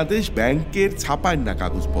বাংলাদেশ ব্যাংকের ছাপায় না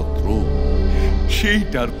কাগজপত্র,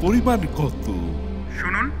 সেইটার পরিমাণ কত?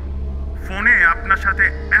 শুনুন, ফোনে আপনার সাথে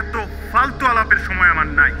এত ফালতু আলাপের সময় আমার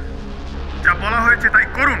নাই, যা বলা হয়েছে তাই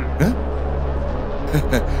করুন।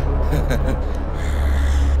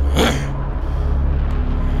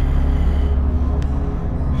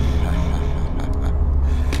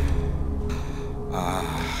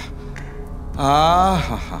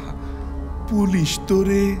 পুলিশ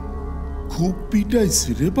তোরে খুব পিটাইছে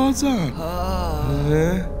রে বাজার,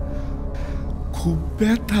 খুব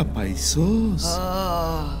ব্যথা পাইছস?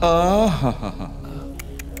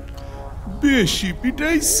 বেশি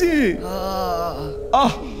পিটাইছে?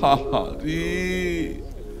 রে,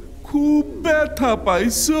 খুব ব্যথা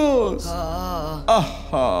পাইছস?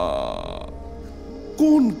 আহা,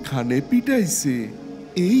 কোনখানে পিটাইছে?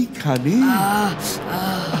 এইখানে?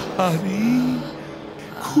 আরে,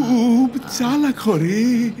 খুব জ্বালা করে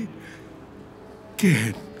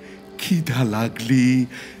কেন? খিদা লাগলি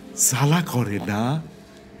জ্বালা করে না?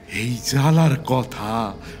 এই জ্বালার কথা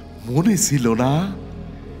মনে ছিল না?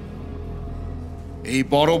 এই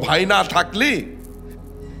বড় ভাই না থাকলে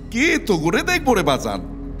কে তো করে দেখবো রে বাজান?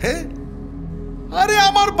 হ্যাঁ, আরে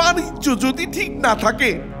আমার বাণিজ্য যদি ঠিক না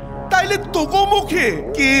থাকে তাইলে তোগো মুখে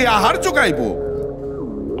কে আহার জোগাইবো?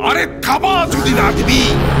 আরে খাবা যদি না দিবি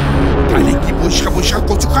তাইলে কি বৈশা বৈশা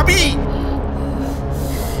কচু খাবি?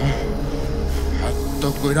 এত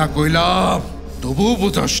কইরা কইলাম তবু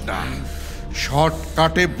বুঝস না,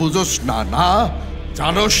 শর্টকাটে বুঝস না, না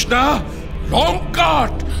জানোস না লং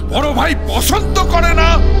কাট বড় ভাই পছন্দ করে না।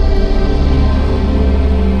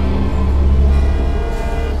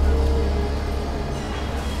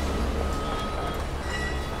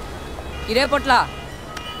 কিরে পটলা?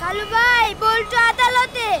 কালু ভাই, বলতো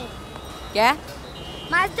আদালতে কে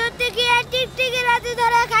মাছ ধরতে গিয়ে টিকটিকি রাতে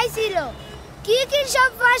ধরা খাইছিল, কি কি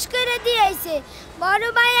সব ফাঁস করে দিয়েছে। বড়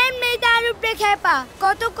ভাই এমনি তার উপরে খেপা,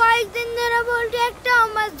 কত কয়েকদিন ধরে বলতো একটা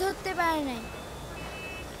মাছ ধরতে পারে নাই।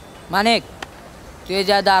 মানিক, তুই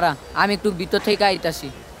যা দাঁড়া, আমি একটু ভিতর থেকে আইতাছি।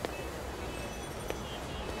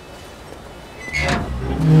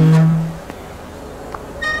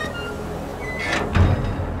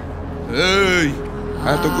 এই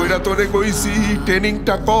এত কইরা তোরে কইছি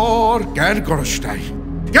ট্রেনিংটা কর, কেন করস নাই?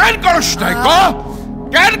 কেন করস নাই? ক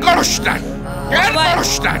কেন করস নাই? কেন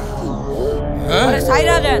করস নাই? আরে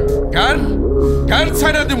সাইরা দেন। কেন কেন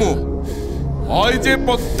সাইরা দিমু? হয় যে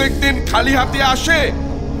প্রত্যেকদিন খালি হাতে আসে,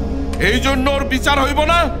 এই জন্য ওর বিচার হইব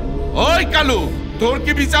না? ওই কালু, তোর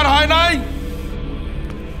কি বিচার হয় নাই?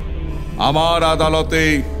 আমার আদালতে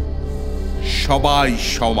সবাই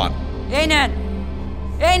সমান। এই নেন,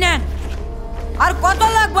 এই নেন। আর কত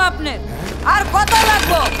লাগবে আপনার? আর কত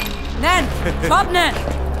লাগবে? নেন, সব নেন।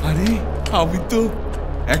 আরে আমি তো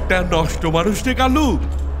একটা নষ্ট মানুষ রে কালু,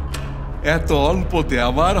 এত অল্পতে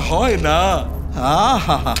আমার হয় না।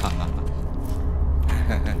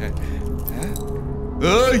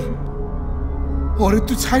 এই ওরে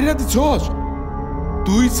তুই ছাইরা দিছস?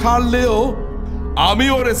 তুই ছাড়লেও আমি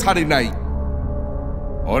ওরে ছাড়ি নাই।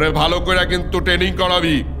 ওরে ভালো করে কিন্তু ট্রেনিং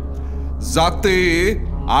করাবি, যাতে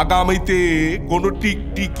আগামীতে কোনো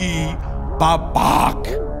টিকটিকি বা বাঘ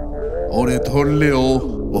ওরে ধরলেও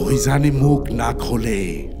ওই জানি মুখ না খোলে।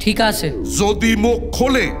 ঠিক আছে। যদি মুখ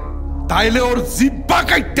খোলে তাইলে ওর জিব্বা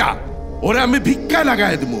কাইটা ওরে আমি ভিক্ষায়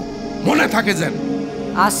লাগাই দেবো, মনে থাকে যেন।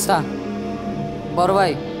 আচ্ছা বড়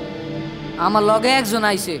ভাই, আমার লগে একজন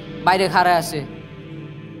আইছে, বাইরে খাড়া আছে।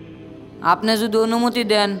 আপনি যদি অনুমতি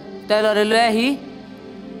দেন তাহলে ওরে লয়ে আহি।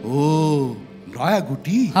 ও নয়া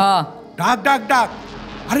গুটি? হ্যাঁ। ডাক ডাক ডাক,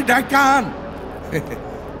 আরে ডাক কান।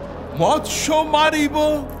 মৎস্য মারিব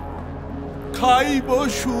খাইব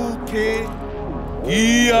সুখে, কি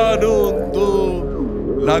আনন্দ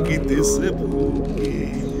লাগিতেছে বুকে।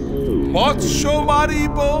 মৎস্য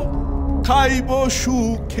মারিব খাইব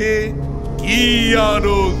সুখে, কি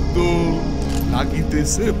আনন্দ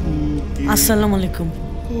লাগিতেছে বুকে। আসসালামু আলাইকুম।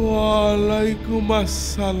 ওয়ালাইকুম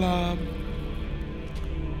আসসালাম।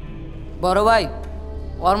 বড় ভাই,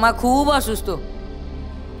 ওর মা খুব অসুস্থ,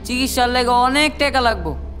 চিকিৎসার লেগে অনেক টাকা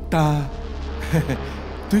লাগবো। তা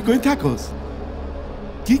তুই কই থাকস,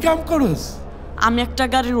 কি কাম করস? আমি একটা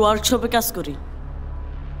গাড়ির ওয়ার্কশপে কাজ করি।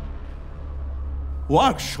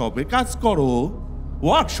 ওয়ার্কশপে কাজ করো?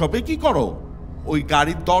 ওয়ার্কশপে কি করো? ওই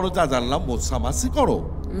গাড়ির দরজা জানলা মোছামাছি করো?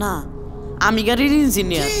 না, আমি গাড়ির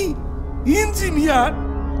ইঞ্জিনিয়ার। ইঞ্জিনিয়ার?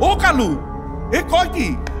 ও কালু, এ কয় কি?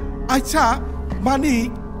 আচ্ছা মানিক,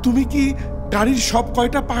 তুমি কি গাড়ির সব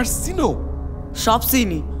কয়টা পার্টস চিনো? সব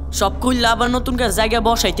চিনি, সব খুললে আবার নতুন করে জায়গায়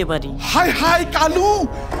বসাইতে পারি। হাই হাই কালু,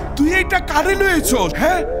 তুই এটা কারে লয়েছ?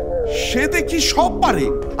 হ্যাঁ, সে দেখি সব পারে।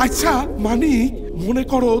 আচ্ছা মানিক, মনে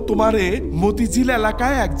করো তোমারে মতিঝিল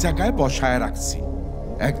এলাকায় এক জায়গায় বসায় রাখছি,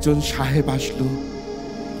 একজন সাহেব আসলো,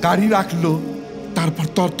 গাড়ি রাখলো, তারপর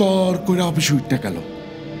তর করে অফিসে উঠতে গেল।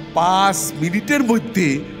 5 মিনিটের মধ্যে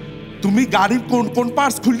তুমি গাড়ির কোন কোন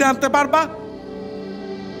পার্টস খুলে আনতে পারবা?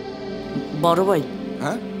 বড় ভাই,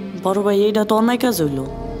 হ্যাঁ বড় ভাই, এইটা তো অন্যায় কাজ হইলো।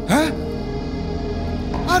 হ্যাঁ?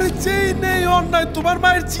 আরে যে নেই অন্যায়, তোমার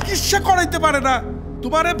মায়ের চিকিৎসা করাইতে পারে না,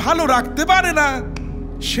 তোমারে ভালো রাখতে পারে না,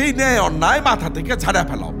 সেই ন্যায় অন্যায় মাথা থেকে ঝাড়া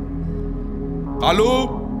ফেলাও। কালু,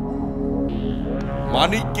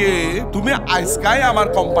 মানিককে তুমি আজকাই আমার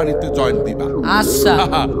কোম্পানিতে জয়েন দিবা। আচ্ছা।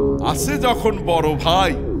 আছে যখন বড়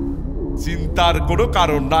ভাই, চিন্তার কোনো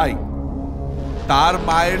কারণ নাই। তার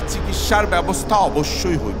মায়ের চিকিৎসার ব্যবস্থা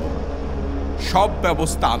অবশ্যই হইব, সব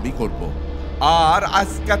ব্যবস্থা আমি করব। আর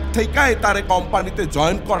আজকের থেকে তারে কোম্পানিতে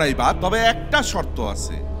জয়েন করাইবা, তবে একটা শর্ত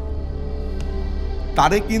আছে,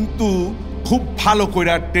 তারে কিন্তু খুব ভালো করে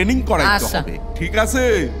ট্রেনিং করাইতে হবে, ঠিক আছে?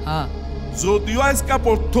 হ্যাঁ। যদিও আজকে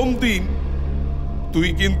প্রথম দিন, তুই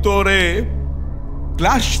কিন্তু ওরে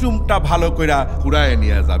ক্লাসরুমটা ভালো করে ঘুরায়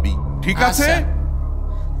নিয়ে যাবি, ঠিক আছে?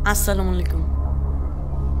 আসসালামু আলাইকুম।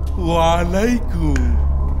 ওয়ালাইকুম।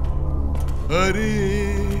 আরে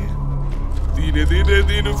দিনে দিনে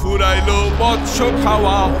দিন ফুরাইলো, মৎস্য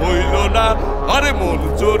খাওয়া হইল না, আরে মন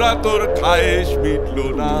চোরা তোর খায়েশ মিটলো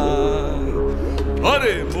না,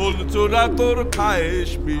 আরে মন চোরা তোর খায়েশ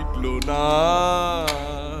মিটলো না।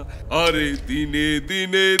 আরে দিনে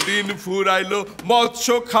দিনে দিন ফুরাইলো, মৎস্য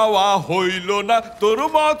খাওয়া হইল না, তোর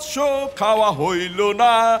মৎস্য খাওয়া হইল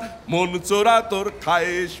না, মন চোরা তোর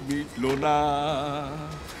খায়েশ মিটলো না,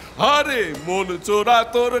 আরে মন চোরা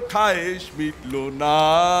তোর খায়েশ মিটলো না।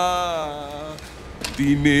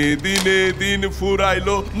 দিনে দিনে দিন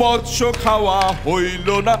ফুরাইলো, মৎস্য খাওয়া হইল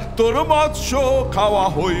না, তোর মৎস্য খাওয়া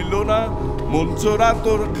হইল না, মন চোরা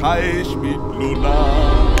তোর খায়েশ মিটলো না।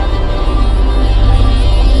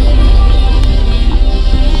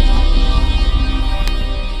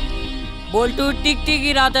 বল্টু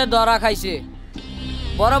টিকটিকি রাতে ধরা খাইছে,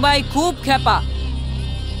 বড় ভাই খুব খেপা,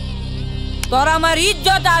 তোর আমার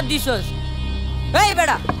ইজ্জত আর দিছস। এই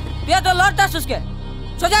বেটা, তুই তো লড়তাছিস কে?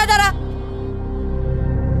 সোজা দাঁড়া।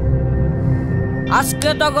 আজকে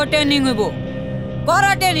তো ট্রেনিং হইব,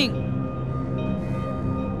 করা ট্রেনিং।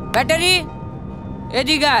 ব্যাটারি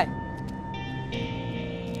এদিকে আয়,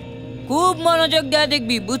 খুব মনোযোগ দিয়ে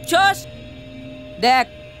দেখবি, বুঝছস? দেখ,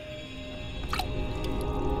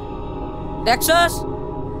 দেখছস?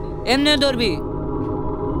 এমনি ধরবি।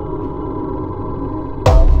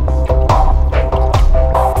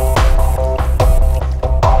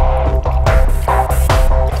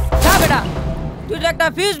 যা বেটা, তুই তো একটা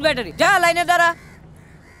ফিউজ ব্যাটারি, যা লাইনে দাঁড়া।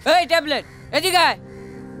 এই ট্যাবলেট এদিকে আয়,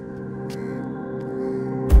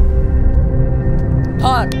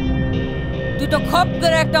 ধর। তুই তো খপ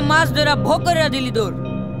করে একটা মাছ ধরা ভোগ করে দিলি, দৌড়।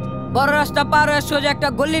 বড় রাস্তা পার হয়ে সোজা একটা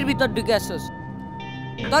গলির ভিতর ঢুকে আসছিস,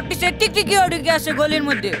 তোর পিছে টিকটিকিও ঢুকে আসে গলির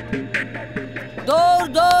মধ্যে। দৌড়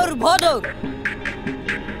দৌড় ভদৌড়,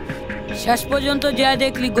 শেষ পর্যন্ত যা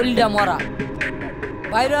দেখলি গলিটা মরা।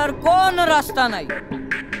 বাইরে আর কোনো রাস্তা নাই।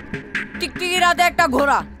 টিকটিকি রাতে একটা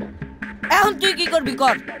ঘোড়া। এখন তুই কি করবি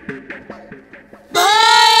কর।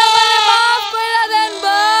 ভাই আমারে মাফ করে দেন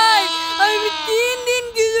ভাই, আমি 3 দিন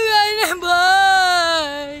কিছু খাই না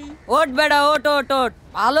ভাই। ওঠ বেটা ওঠ ওঠ ওঠ,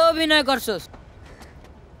 ভালো অভিনয় করছস,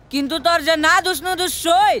 কিন্তু তোর যে না দুষ নুদুস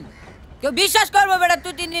শৈল কেউ বিশ্বাস করবো বেটা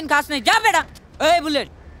তুই 3 দিন খাস নাই। যা বেটা। এই বুলেট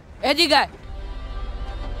এদিকে আয়,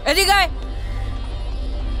 এদিকে আয়।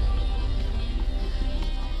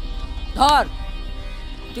 ধর,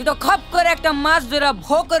 তুই তো খপ করে একটা মাছ ধরে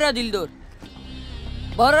ভো করে দিল তোর।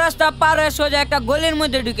 বড় রাস্তা পার হয়ে সোজা একটা গলির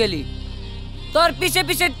মধ্যে ঢুকেলি, তোর পিছে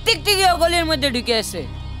পিছে টিকটিকিও গলির মধ্যে ঢুকে এসে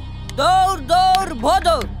দৌড় দৌড় ভো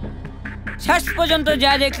দৌড়, শেষ পর্যন্ত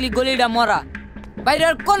যা দেখলি গলিটা মরা, বাইরে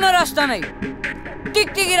আর কোনো রাস্তা নাই।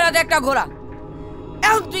 টিকটিকি রাতে একটা ঘোড়া।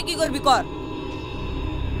 এখন তুই কি করবি কর।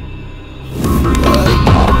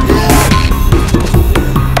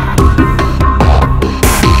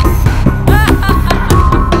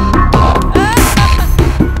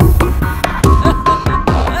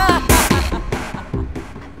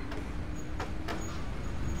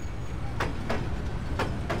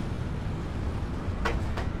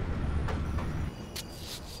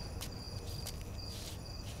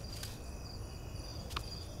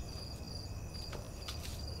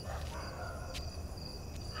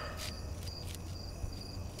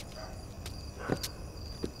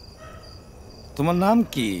 তোমার নাম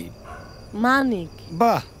কি? মানিক।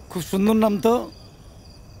 বাহ, খুব সুন্দর নাম তো।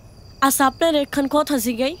 আচ্ছা আপনার একখান কথা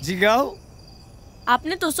জিগাই। জিগাও।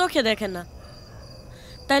 আপনি তো চোখে দেখেন না,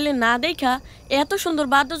 তাইলে না দেখা এত সুন্দর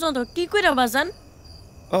বাদ্যযন্ত্র কি কইরা বাজান?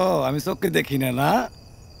 ও আমি চোখে দেখি না। না,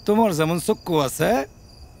 তোমার যেমন চক্ষু আছে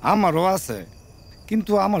আমারও আছে,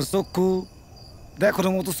 কিন্তু আমার চক্ষু দেখার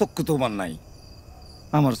মতো চক্ষু তোমার নাই।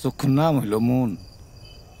 আমার চক্ষুর নাম হইল মন।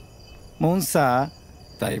 মন চা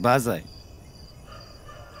তাই বাজায়,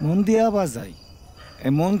 মন দিয়া বাজাই।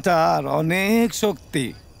 এই মনটার অনেক শক্তি।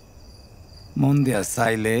 মন দিয়া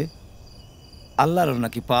চাইলে আল্লাহরও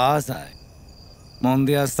নাকি পাওয়া যায়। মন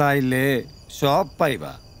দিয়া চাইলে সব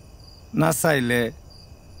পাইবা, না চাইলে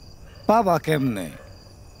পাবা কেমনে?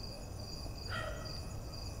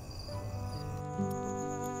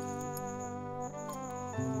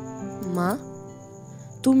 মা,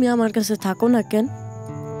 তুমি আমার কাছে থাকো না কেন?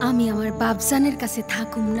 আমি আমার বাপজানের কাছে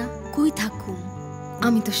থাকুম না কই থাকুম?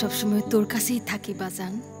 আমি তো সবসময় তোর কাছেই থাকি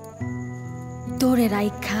বাজান। তোরে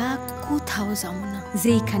রাইখা কোথাও যাব না।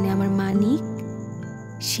 যেইখানে আমার মানিক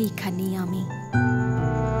সেইখানেই আমি।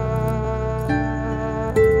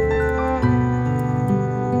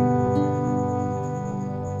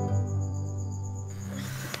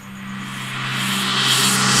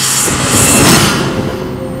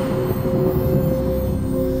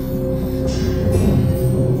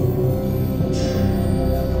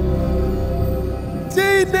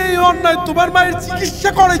 তোমার মায়ের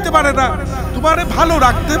চিকিৎসা করাইতে পারে না, তোমারে ভালো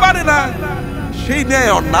রাখতে পারে না, সেই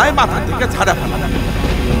ন্যায় অন্যায় মাথা থেকে ঝাড়া ফেলা।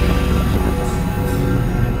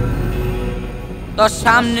 তোর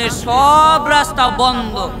সামনে সব রাস্তা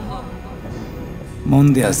বন্ধ। মন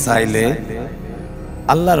দিয়া চাইলে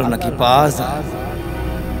আল্লাহরও নাকি পাওয়া যায়।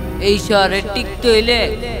 এই শহরে টিকতে হইলে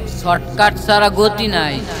শর্টকাট ছাড়া গতি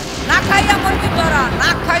নাই। না খাইয়া মরবি তোরা, না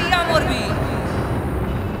খাইয়া মরবি।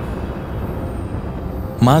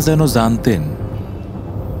 মা যেন জানতেন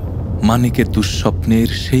মানিকের দুঃস্বপ্নের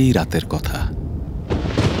সেই রাতের কথা।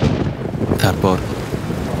 তারপর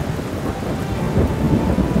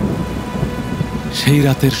সেই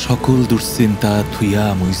রাতের সকল দুশ্চিন্তা ধুইয়া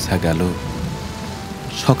মুইসা গেল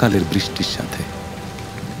সকালের বৃষ্টির সাথে।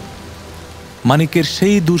 মানিকের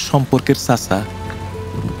সেই দূর সম্পর্কের চাচা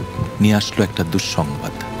নিয়ে আসলো একটা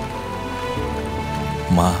দুঃসংবাদ,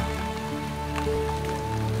 মা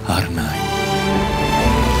আর নাই।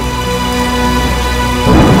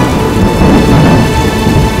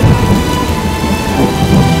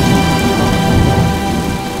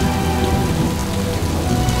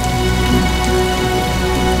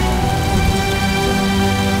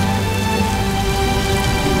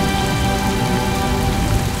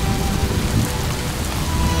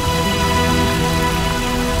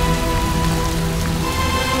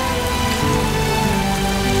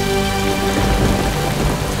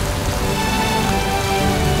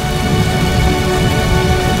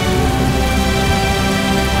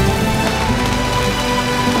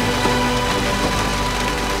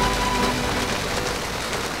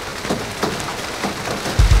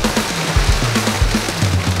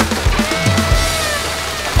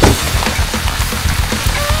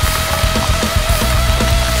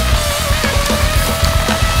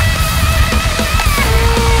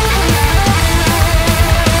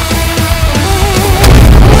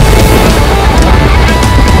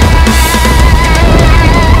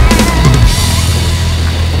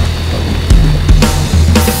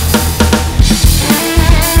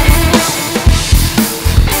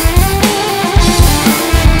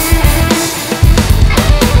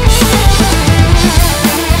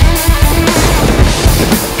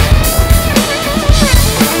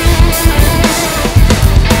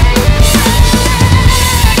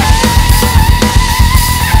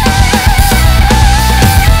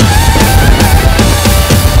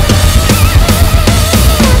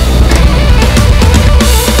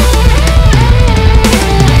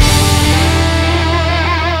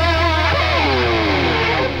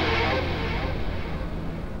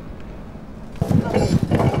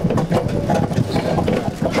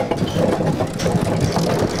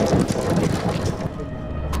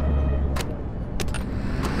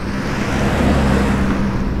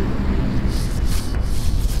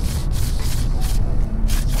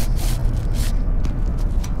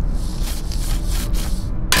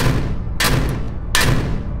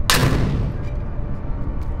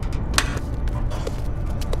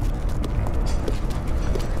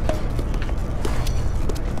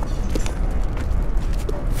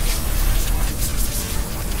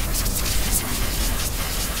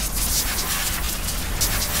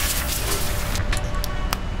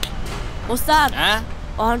 ওস্তাদ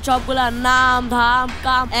অহন সবগুলা নাম ধাম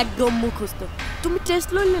কাম একদম মুখস্থ। তুমি টেস্ট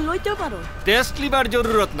লইতে পারো। টেস্ট লিবার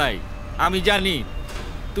জরুরত নাই, আমি জানি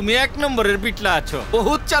তুমি 1 নম্বরের বিটলা আছো,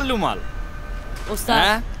 বহুত চালু মাল। ওস্তাদ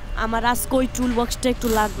আমার আজ কই টুল বক্সটা একটু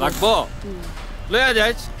লাগবো লইয়া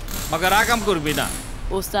যাইছ, মগর আকাম করবি না।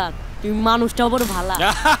 ওস্তাদ তুমি মানুষটা বড় ভালো,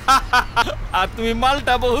 আর তুমি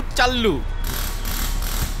মালটা বহুত চাল্লু।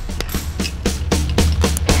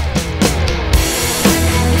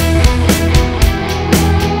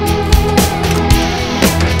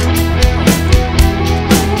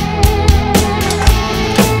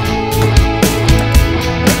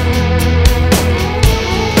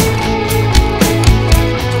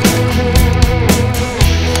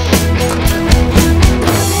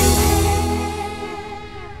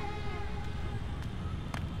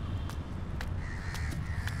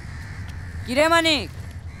 কিরে মানিক,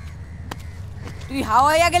 তুই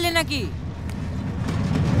হাওয়াইয়া গেলি নাকি?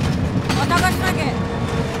 কথা কস না কে?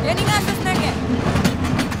 ট্রেনিং আসিস না কে?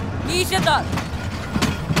 কি হিসে তোর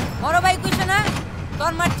বড় ভাই কইছে না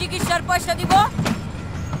তোর মার চিকিৎসার পয়সা দিব?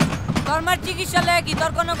 তোর মার চিকিৎসা লাগে কি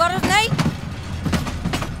তোর কোনো খরচ নাই?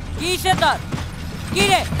 কি হিসে তোর? কি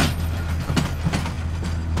রে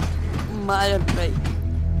মায়ের ভাই?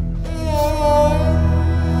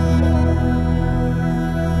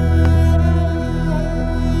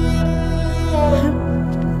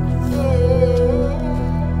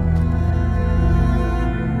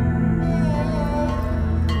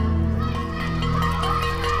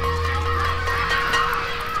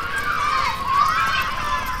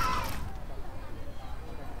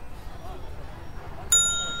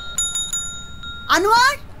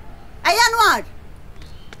 আনোয়ার, এই আনোয়ার,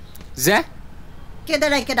 যে কেদে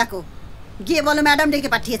রাইকে ডাকো, গিয়ে বলো ম্যাডাম ডেকে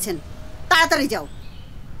পাঠিয়েছেন, তাড়াতাড়ি যাও।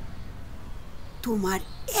 তোমার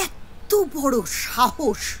এত বড়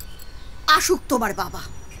সাহস, আসুক তোমার বাবা,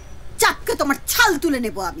 চাপকে তোমার ছাল তুলে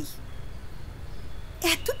নেব আমি।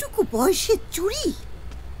 এতটুকু বয়সে চুরি?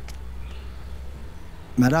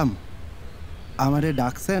 ম্যাডাম আমারে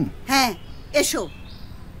ডাকছেন? হ্যাঁ এসো।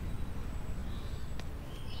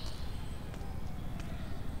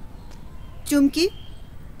 চুমকি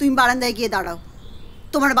তুমি বারান্দায় গিয়ে দাঁড়াও,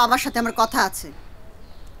 তোমার বাবার সাথে আমার কথা আছে।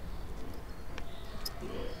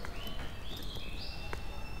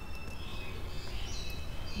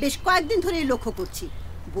 বেশ কয়েকদিন ধরেই লক্ষ্য করছি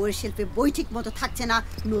বইয়ের শেলফে বই ঠিক মতো থাকছে না,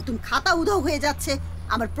 নতুন খাতা উধাও হয়ে যাচ্ছে।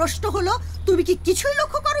 আমার প্রশ্ন হলো তুমি কি কিছুই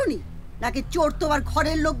লক্ষ্য করোনি, নাকি চোর তোমার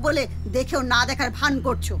ঘরের লোক বলে দেখেও না দেখার ভান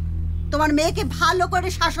করছো? তোমার মেয়েকে ভালো করে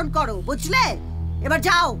শাসন করো, বুঝলে? এবার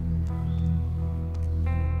যাও।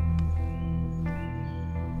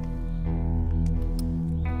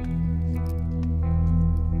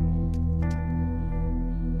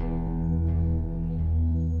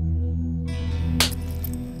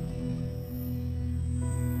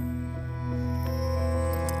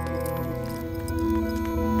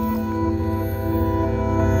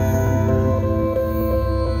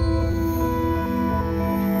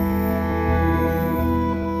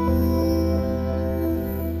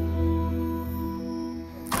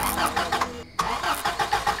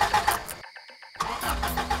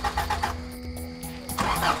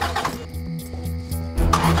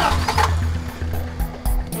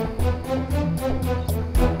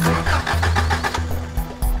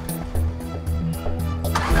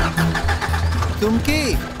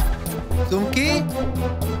 চুমকি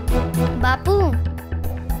বাপু,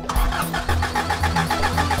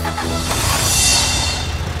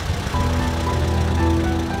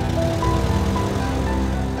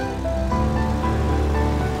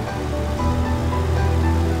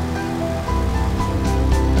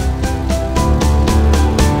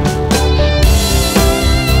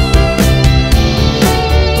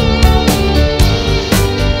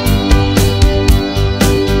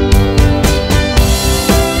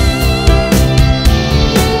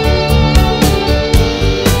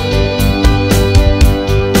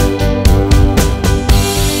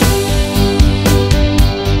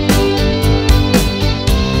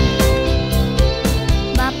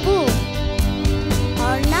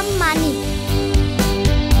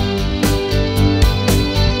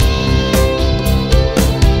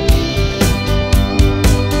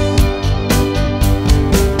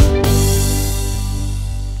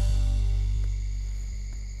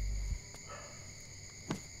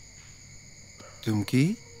 চুমকি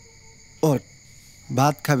ওঠ,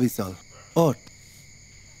 ভাত খাবি, চল ওঠ।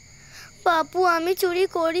 বাপু আমি চুরি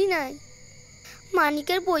করি নাই,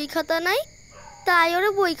 মানিকের বই খাতা নাই তাই ওরা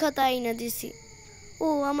বই খাতা আইনা দিছি। ও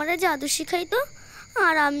আমারে জাদু শিখাইতো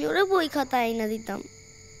আর আমি ওরা বই খাতা আইনা দিতাম।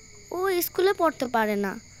 ও স্কুলে পড়তে পারে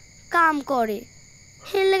না, কাম করে,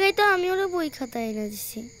 হের লাগাই তো আমি ওরা বই খাতা আইনা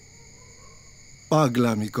দিছি।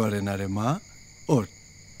 পাগলামি করে না রে মা। ওঠ,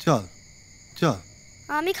 চল চল।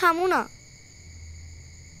 আমি খামু না।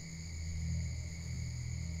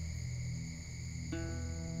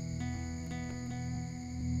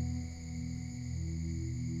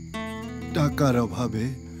 টাকার অভাবে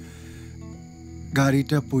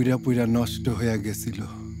গাড়িটা পুইরা পুইরা নষ্ট হয়ে গেছিল।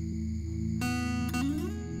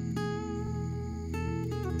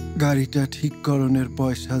 গাড়িটা ঠিক করণের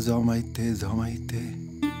পয়সা জমাইতে জমাইতে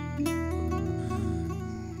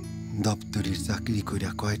দপ্তরের চাকরি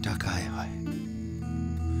কইরা কয় টাকা আয় হয়।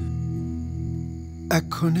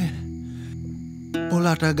 এক্ষণে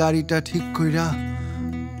পোলাটা গাড়িটা ঠিক কইরা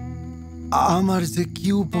আমার যে কি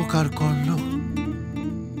উপকার করলো।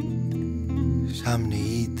 সামনে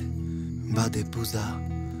ঈদ, বাদে পূজা,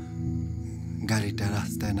 গাড়িটা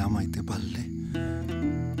রাস্তায় নামাইতে পারলে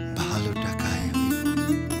ভালো টাকা আয় হইব।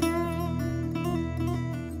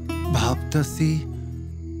 ভাবতাছি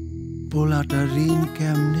পোলাটা ঋণ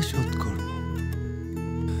কেমনে শোধ করব।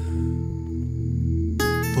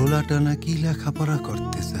 পোলাটা নাকি লেখাপড়া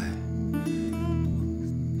করতে চায়,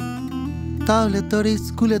 তাহলে তোর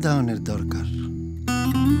স্কুলে দেওয়ানোর দরকার।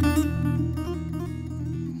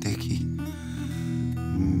 দেখি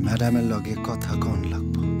ম্যাডামের লগে কথা কোন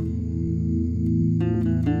লাগবো।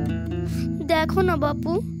 দেখো না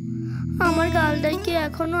বাপু, আমার গালটায় কি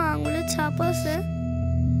এখনো আঙুলের ছাপ আছে?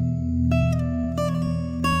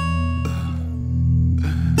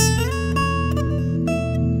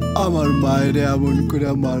 আমার মায়ের এমন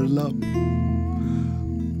করে মারলাম,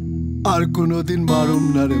 আর কোনোদিন মারুম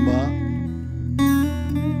না রে মা,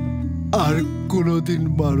 আর কোনোদিন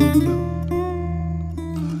মারুম না।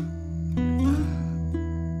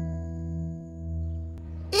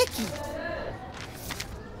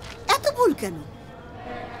 এত ভুল কেন?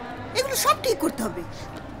 এগুলো সব ঠিক করতে হবে।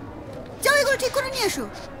 যাও, এগুলো ঠিক করে নিয়ে এসো।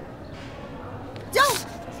 যাও।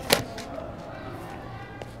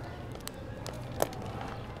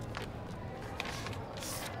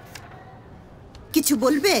 কিছু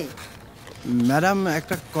বলবে? ম্যাডাম,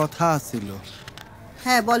 একটা কথা ছিল।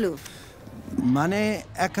 হ্যাঁ বলো। মানে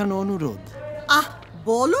এখন অনুরোধ। আহ,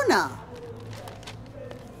 বলো না।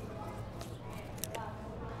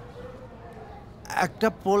 একটা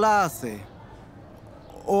পোলা আছে,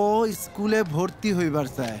 ও স্কুলে ভর্তি হইবার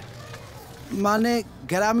চায়। মানে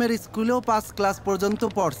গ্রামের স্কুলেও 5 ক্লাস পর্যন্ত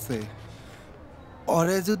পড়ছে।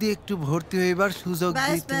 ওরে যদি একটু ভর্তি হইবার সুযোগ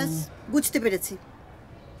দিত। বুঝতে পেরেছি,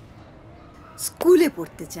 স্কুলে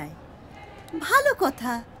পড়তে চায়, ভালো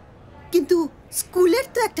কথা। কিন্তু স্কুলের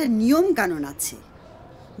তো একটা নিয়ম কানুন আছে।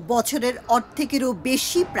 বছরের অর্ধেকেরও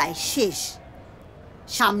বেশি প্রায় শেষ।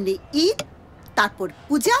 সামনে ঈদ, তারপর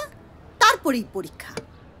পূজা, তারপরেই পরীক্ষা।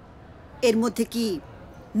 এর মধ্যে কি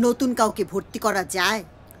নতুন কাউকে ভর্তি করা যায়?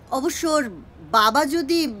 অবশ্য বাবা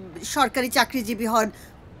যদি সরকারি চাকরিজীবী হন,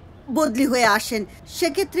 বদলি হয়ে আসেন,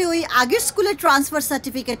 সেক্ষেত্রে ওই আগের স্কুলে ট্রান্সফার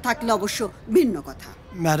সার্টিফিকেট থাকলে অবশ্য ভিন্ন কথা।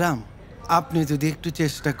 ম্যাডাম, আপনি যদি একটু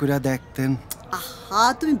চেষ্টা করে দেখতেন। আহা,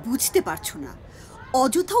 তুমি বুঝতে পারছো না,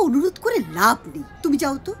 অযথা অনুরোধ করে লাভ নেই। তুমি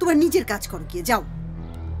যাও তো, তোমার নিজের কাজ করো, গিয়ে যাও।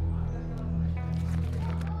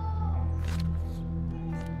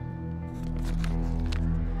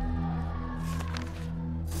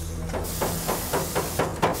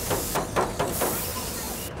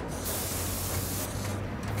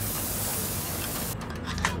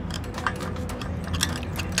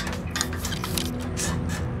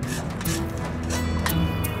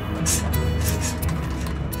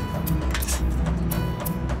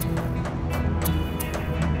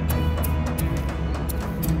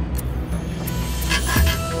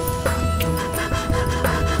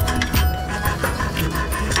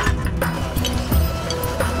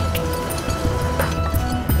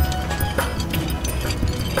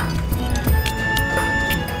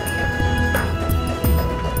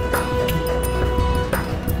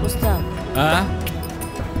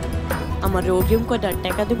 আমার অগ্রিম কয়টা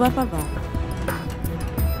টাকা দিবার পারবা?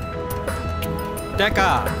 টাকা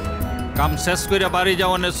কাম শেষ করে বাড়ি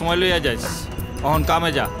যাওয়ানোর সময় লইয়া যাইস। অহন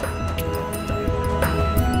কামে যা।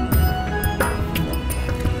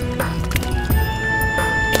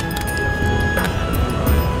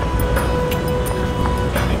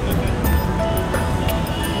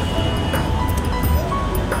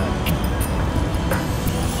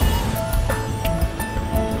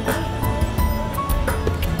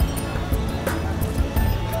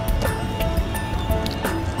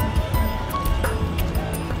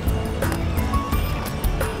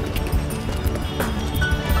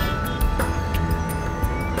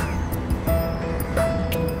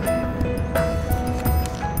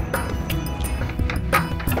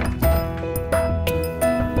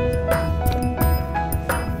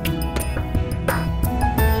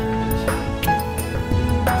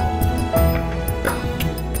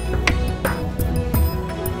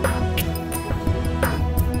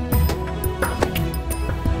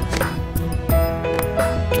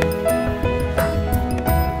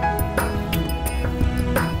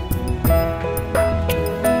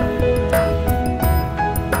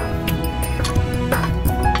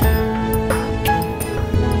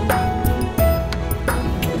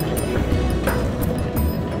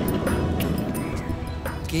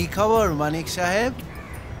 কি খবর মানিক সাহেব?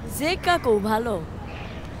 যে কাকু ভালো।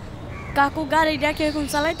 কাকু গাড়িটা কি এখন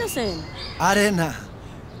চালাইতেছেন? আরে না,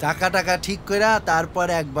 টাকা টাকা ঠিক কইরা তারপর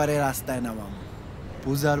একবারে রাস্তায় নামাম।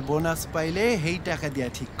 পূজার বোনাস পাইলে সেই টাকা দিয়া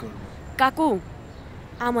ঠিক করব। কাকু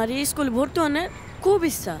আমার এই স্কুল ভর্তি হওয়ার খুব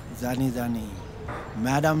ইচ্ছা। জানি জানি,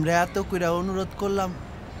 ম্যাডাম রে এত কইরা অনুরোধ করলাম,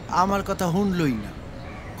 আমার কথা শুনলই না।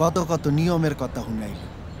 কত কত নিয়মের কথা শুনাইল।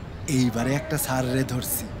 এইবারে একটা স্যার রে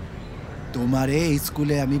ধরছি, তোমারে এই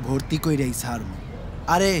স্কুলে আমি ভর্তি কইরাই ছাড়ব।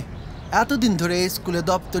 আরে এতদিন ধরে এই স্কুলে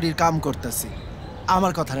দপ্তরির কাম করতেছি,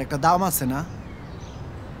 আমার কথার একটা দাম আছে না?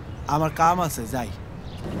 আমার কাম আছে, যাই।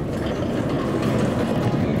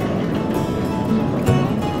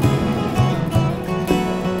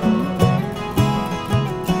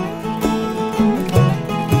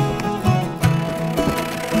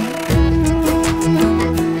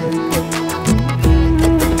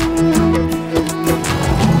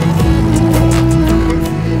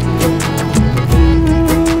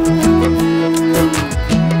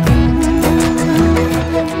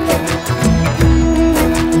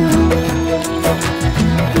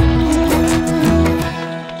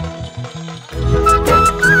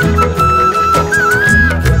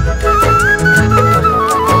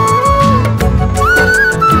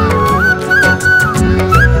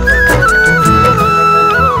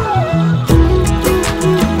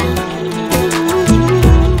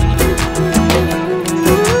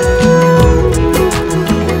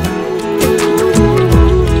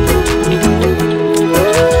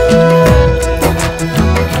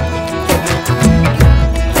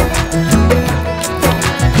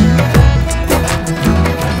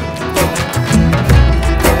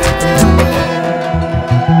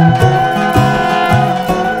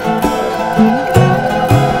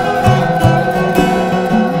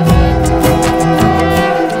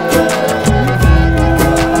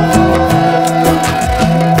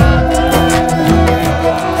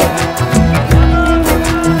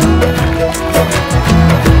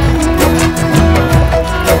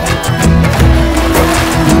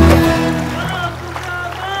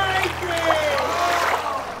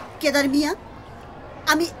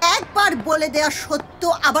 সত্য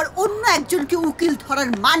আবার অন্য একজনকে উকিল ধরার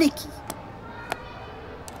মানে কি?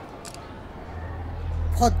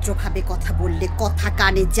 ভদ্রভাবে কথা বললে কথা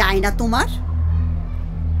কানে যায় না তোমার?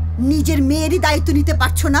 নিজের মেয়েরই দায়িত্ব নিতে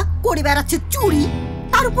পারছো না, করে বেড়াচ্ছে চুরি,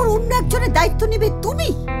 তার উপর অন্য একজনের দায়িত্ব নেবে তুমি?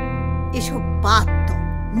 এসব বাদ দাও,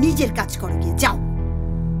 নিজের কাজ করো গিয়ে, যাও।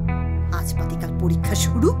 আজ বাদিকাল পরীক্ষা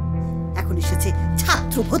শুরু, এখন এসেছে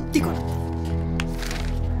ছাত্র ভর্তি করা।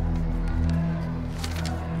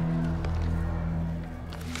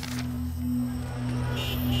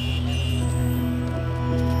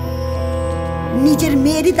 নিজের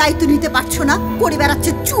মেয়েরই দায়িত্ব নিতে পারছো না, করে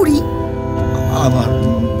বেড়াচ্ছে চুরি।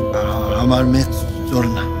 আমার মেয়ে চোর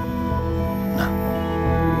না,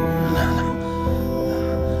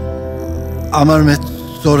 আমার মেয়ে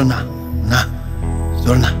চোর না, না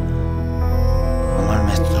চোর না, আমার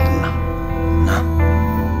মেয়ে চোর না, না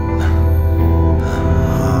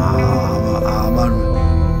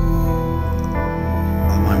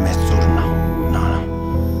আমার মেয়ে চোর না, না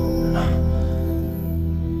না।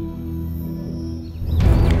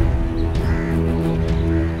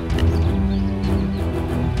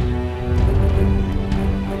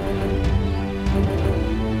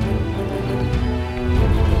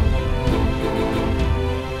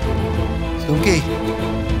 কি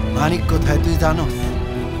মানিক কোথায় তুই জানো?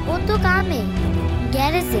 ও তো কামে,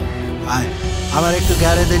 গ্যারেজে। আয় আমার একটু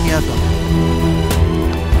গ্যারেজে নিয়ে আসো।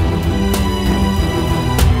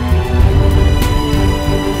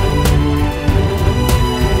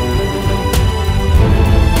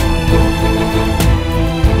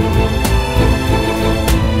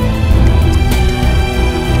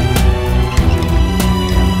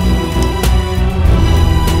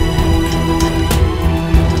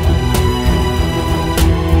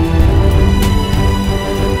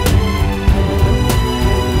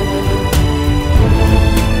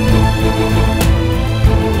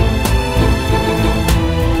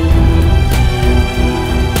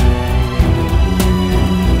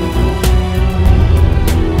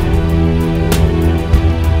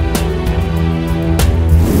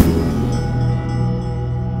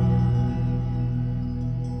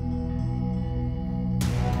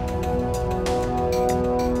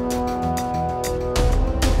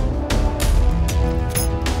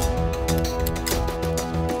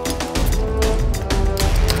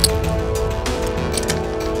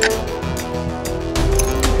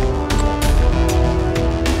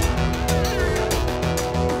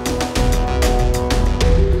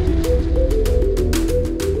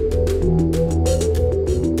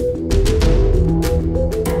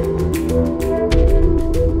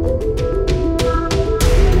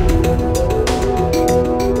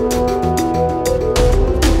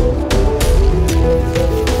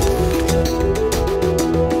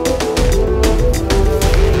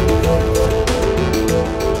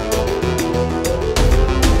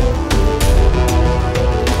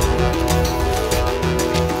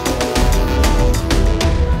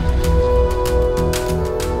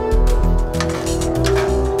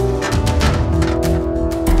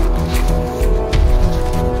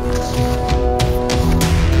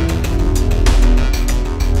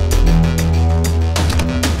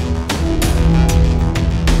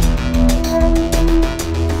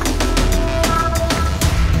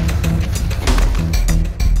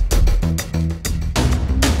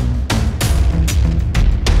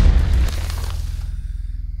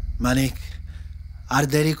 মানিক আর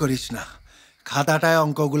দেরি করিস না, খাতাটায়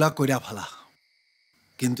অঙ্কগুলা কইরা ফেলা।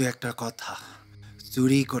 কিন্তু একটা কথা,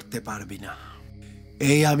 চুরি করতে পারবি না।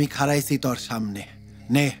 এই আমি খাড়াইছি তোর সামনে,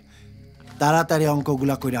 নে তাড়াতাড়ি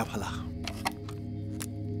অঙ্কগুলা কইরা ফেলা।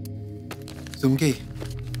 চুমকি,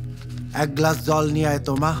 এক গ্লাস জল নিয়ে আয়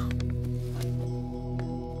তো মা।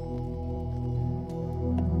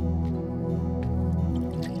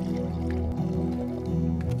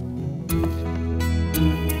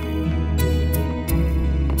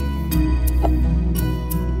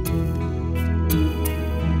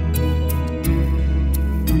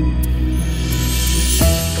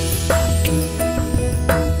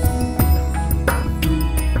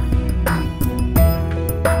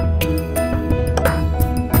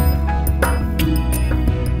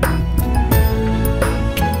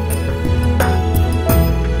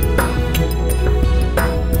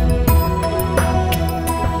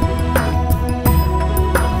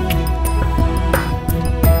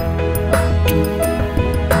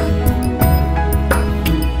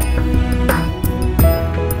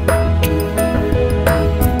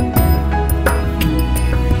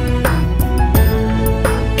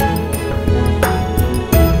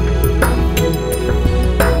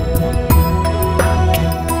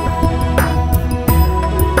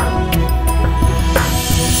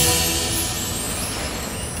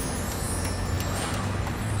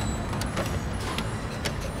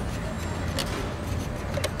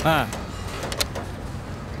 হ্যাঁ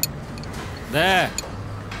দে,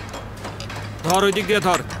 ধর ওই দিক দিয়ে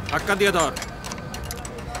ধর, ধাক্কা দিয়ে ধর।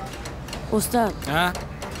 ওস্তাদ, হ্যাঁ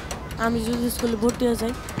আমি যদি স্কুলে ভর্তি হয়ে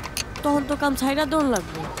যাই তখন তো কাম ছাইরা দৌড়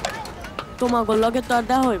লাগবে, তোমাকে লগে তো আর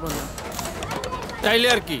দেওয়া হইব না। তাইলে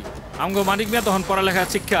আর কি, আমগো মানিক মিয়া তখন পড়ালেখা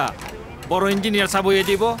শিক্ষা বড় ইঞ্জিনিয়ার সাহেব হয়ে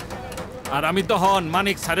যাব, আর আমি তখন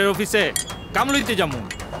মানিক স্যারের অফিসে কাম লইতে যাবো,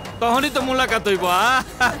 তখনই তো মুলাকাত হইব।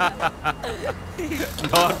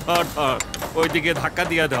 ধর ধর ধর, ওইদিকে ধাক্কা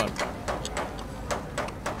দিয়া ধর।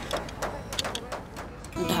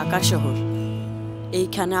 ঢাকা শহর,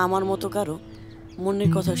 এইখানে আমার মতো কারো মনের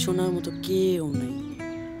কথা শোনার মতো কেউ নেই।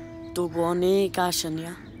 তবু অনেক আশা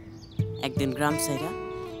নিয়া একদিন গ্রাম সাইরা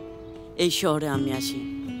এই শহরে আমি আসি।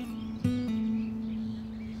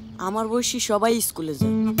 আমার বয়সী সবাই স্কুলে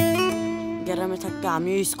যায়, গ্রামে থাকতে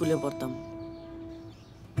আমিও স্কুলে পড়তাম।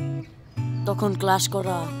 তখন ক্লাস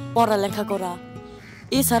করা, পড়ালেখা করা,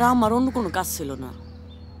 এছাড়া আমার অন্য কোনো কাজ ছিল না।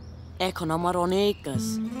 এখন আমার অনেক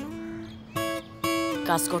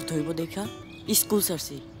কাজ করতে হইব দেখা স্কুল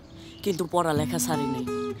ছাড়ছি, কিন্তু পড়ালেখা ছাড়ি নাই,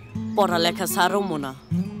 পড়ালেখা ছাড়ও না।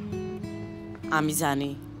 আমি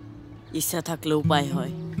জানি ইচ্ছা থাকলে উপায়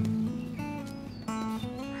হয়।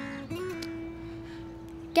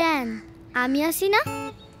 কেন আমি আসি না?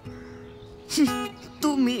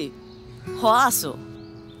 তুমি আসো,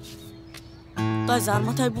 তাই যার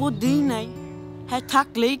মাথায় বুদ্ধি নাই হ্যাঁ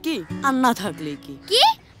থাকলেই কি আর না থাকলেই কি। কি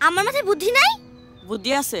আমার মাথায় বুদ্ধি নাই?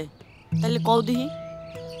 বুদ্ধি আছে, তাহলে কও দিহি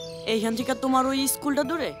এইখান থেকে তোমার ওই স্কুলটা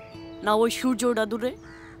দূরে না ওই সূর্যটা দূরে?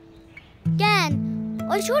 কেন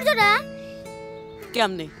ওই সূর্যটা?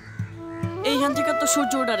 কেমনে? এইখান থেকে তো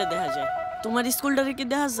সূর্যটারে দেখা যায়, তোমার স্কুলটারে কি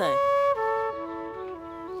দেখা যায়?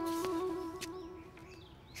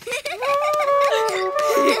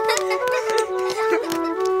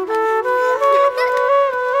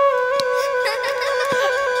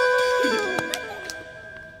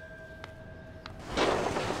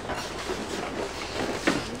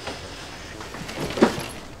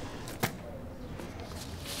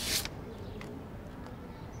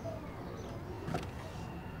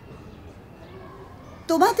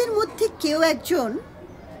 তোমাদের মধ্যে কেউ একজন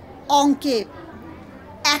অঙ্কে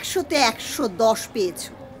 100-তে 110 পেয়েছ,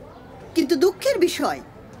 কিন্তু দুঃখের বিষয়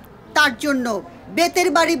তার জন্য বেতের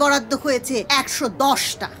বাড়ি বরাদ্দ হয়েছে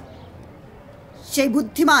 110টা। সেই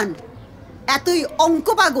বুদ্ধিমান এতই অঙ্ক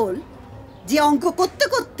পাগল যে অঙ্ক করতে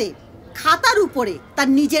করতে খাতার উপরে তার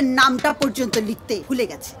নিজের নামটা পর্যন্ত লিখতে ভুলে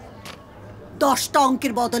গেছে। 10টা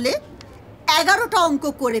অঙ্কের বদলে 11টা অঙ্ক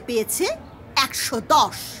করে পেয়েছে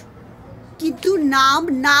 110, কিন্তু নাম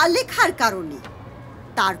না লেখার কারণে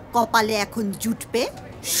তার কপালে এখন জুটবে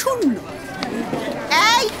 0।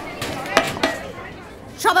 এই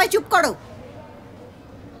সবাই চুপ করো।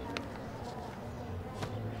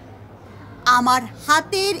 আমার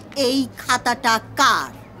হাতের এই খাতাটা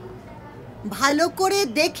কার? ভালো করে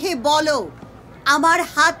দেখে বলো, আমার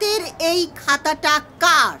হাতের এই খাতাটা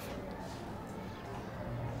কার?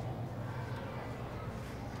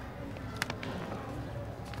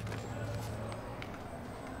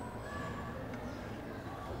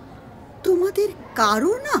 তোমাদের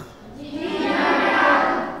কারো না?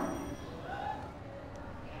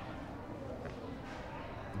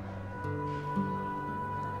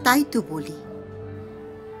 তাই তো বলি,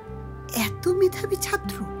 এত মেধাবী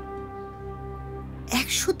ছাত্র,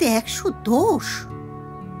 100-তে 100 দোষ।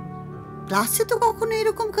 ক্লাসে তো কখনো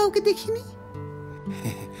এরকম কাউকে দেখিনি।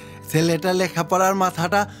 ছেলেটা লেখাপড়ার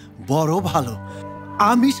মাথাটা বড় ভালো।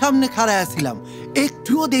 আমি সামনে খাড়ায় ছিলাম,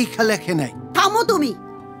 একটুও দেখা লেখে নাই। থামো তুমি,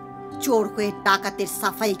 চোর হয়ে ডাকাতের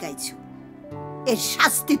সাফাই গাইছো, এর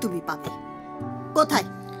শাস্তি তুমি পাবে। কোথায়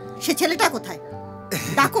সে ছেলেটা? কোথায়?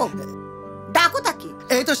 ডাকো, ডাকো তাকে।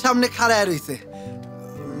 এই তো সামনে খাড়ায় রইছে।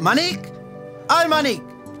 মানিক, আয় মানিক,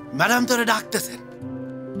 ম্যাডাম তোরে ডাকতেছেন,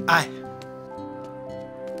 আয়।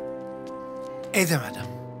 এই যে ম্যাডাম।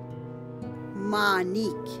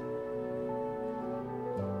 মানিক,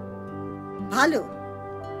 ভালো,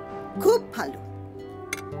 খুব ভালো।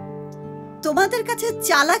 তোমাদের কাছে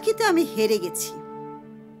চালাকিতে আমি হেরে গেছি।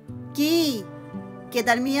 কি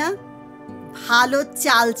কেদার মিয়া, ভালো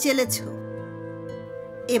চাল চেলেছ।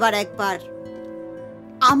 এবার একবার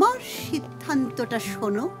আমার সিদ্ধান্তটা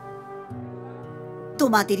শোনো।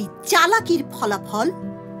 তোমাদেরই চালাকির ফলাফল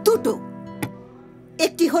দুটো।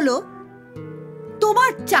 একটি হলো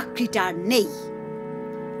তোমার চাকরিটা নেই,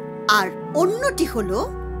 আর অন্যটি হলো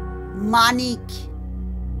মানিক।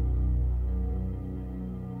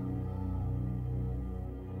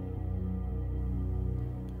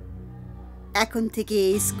 এখন থেকে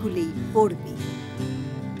এই স্কুলেই পড়বে।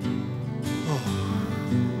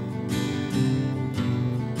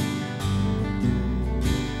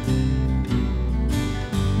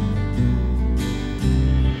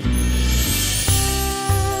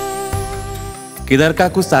 কেদার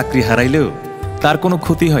কাকু চাকরি হারাইলেও তার কোনো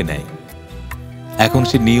ক্ষতি হয় নাই। এখন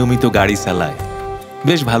সে নিয়মিত গাড়ি চালায়,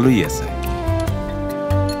 বেশ ভালোই আছে।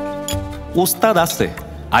 ওস্তাদ আছে,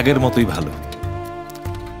 আগের মতোই ভালো।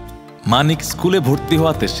 মানিক স্কুলে ভর্তি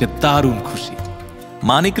হওয়াতে সে দারুণ খুশি।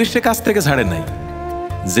 মানিকের সে কাছ থেকে ছাড়ে নাই।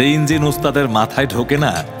 যে ইঞ্জিন ওস্তাদের মাথায় ঢোকে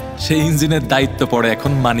না, সেই ইঞ্জিনের দায়িত্ব পড়ে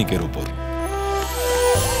এখন মানিকের উপর।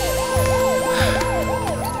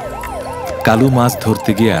 কালু মাছ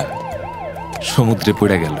ধরতে গিয়া সমুদ্রে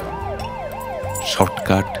পড়ে গেল।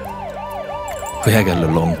 শর্টকাট হয়ে গেল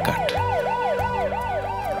লং কাট।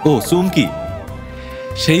 ও চুমকি,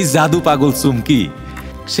 সেই জাদু পাগল চুমকি,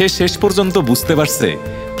 সে শেষ পর্যন্ত বুঝতে পারছে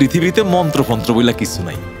পৃথিবীতে মন্ত্রফন্ত্র বইলা কিছু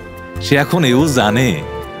নাই। সে এখন এও জানে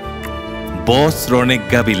বস রনেক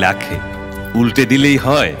গাবি লাখে, উল্টে দিলেই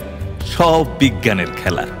হয় সব বিজ্ঞানের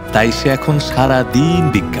খেলা। তাই সে এখন সারা দিন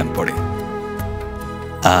বিজ্ঞান পড়ে।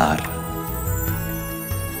 আর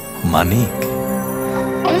মানিক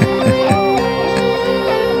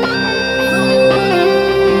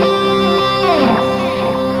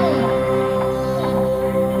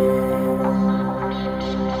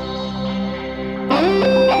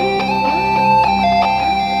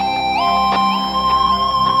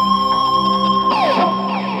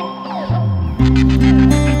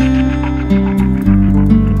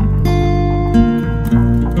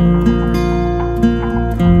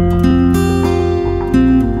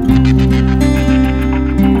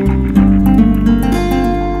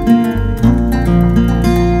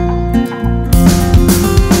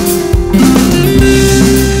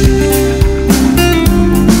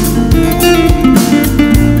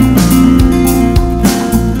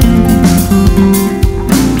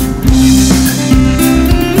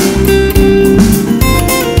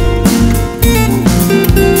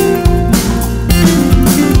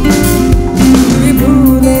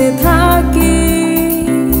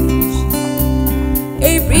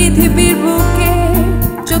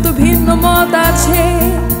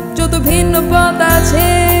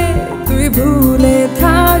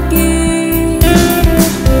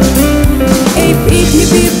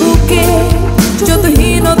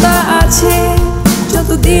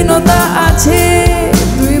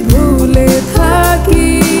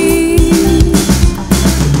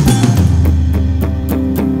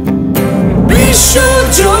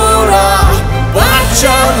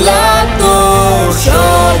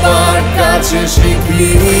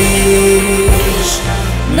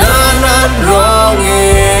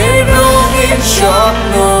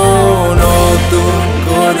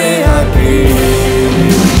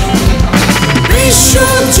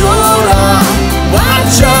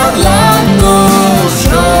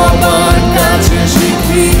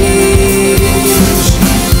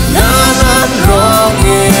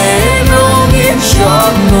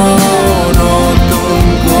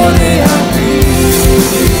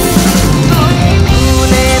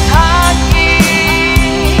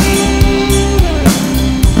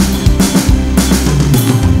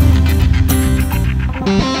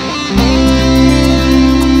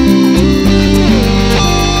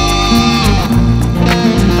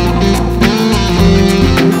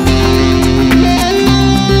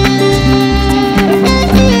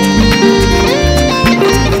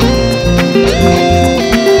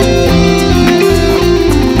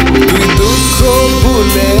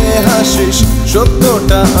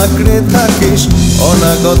সত্যটা আঁকড়ে থাকিস,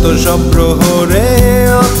 অনাগত সব প্রহরে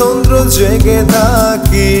অতন্দ্র জেগে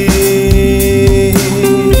থাকিস।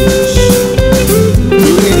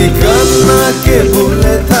 তুই কান্নাকে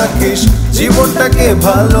ভুলে থাকিস, জীবনটাকে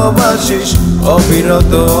ভালোবাসিস,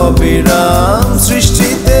 অবিরত অবিরাম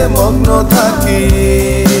সৃষ্টিতে মগ্ন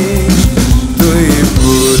থাকিস। তুই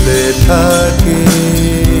ভুলে থাকিস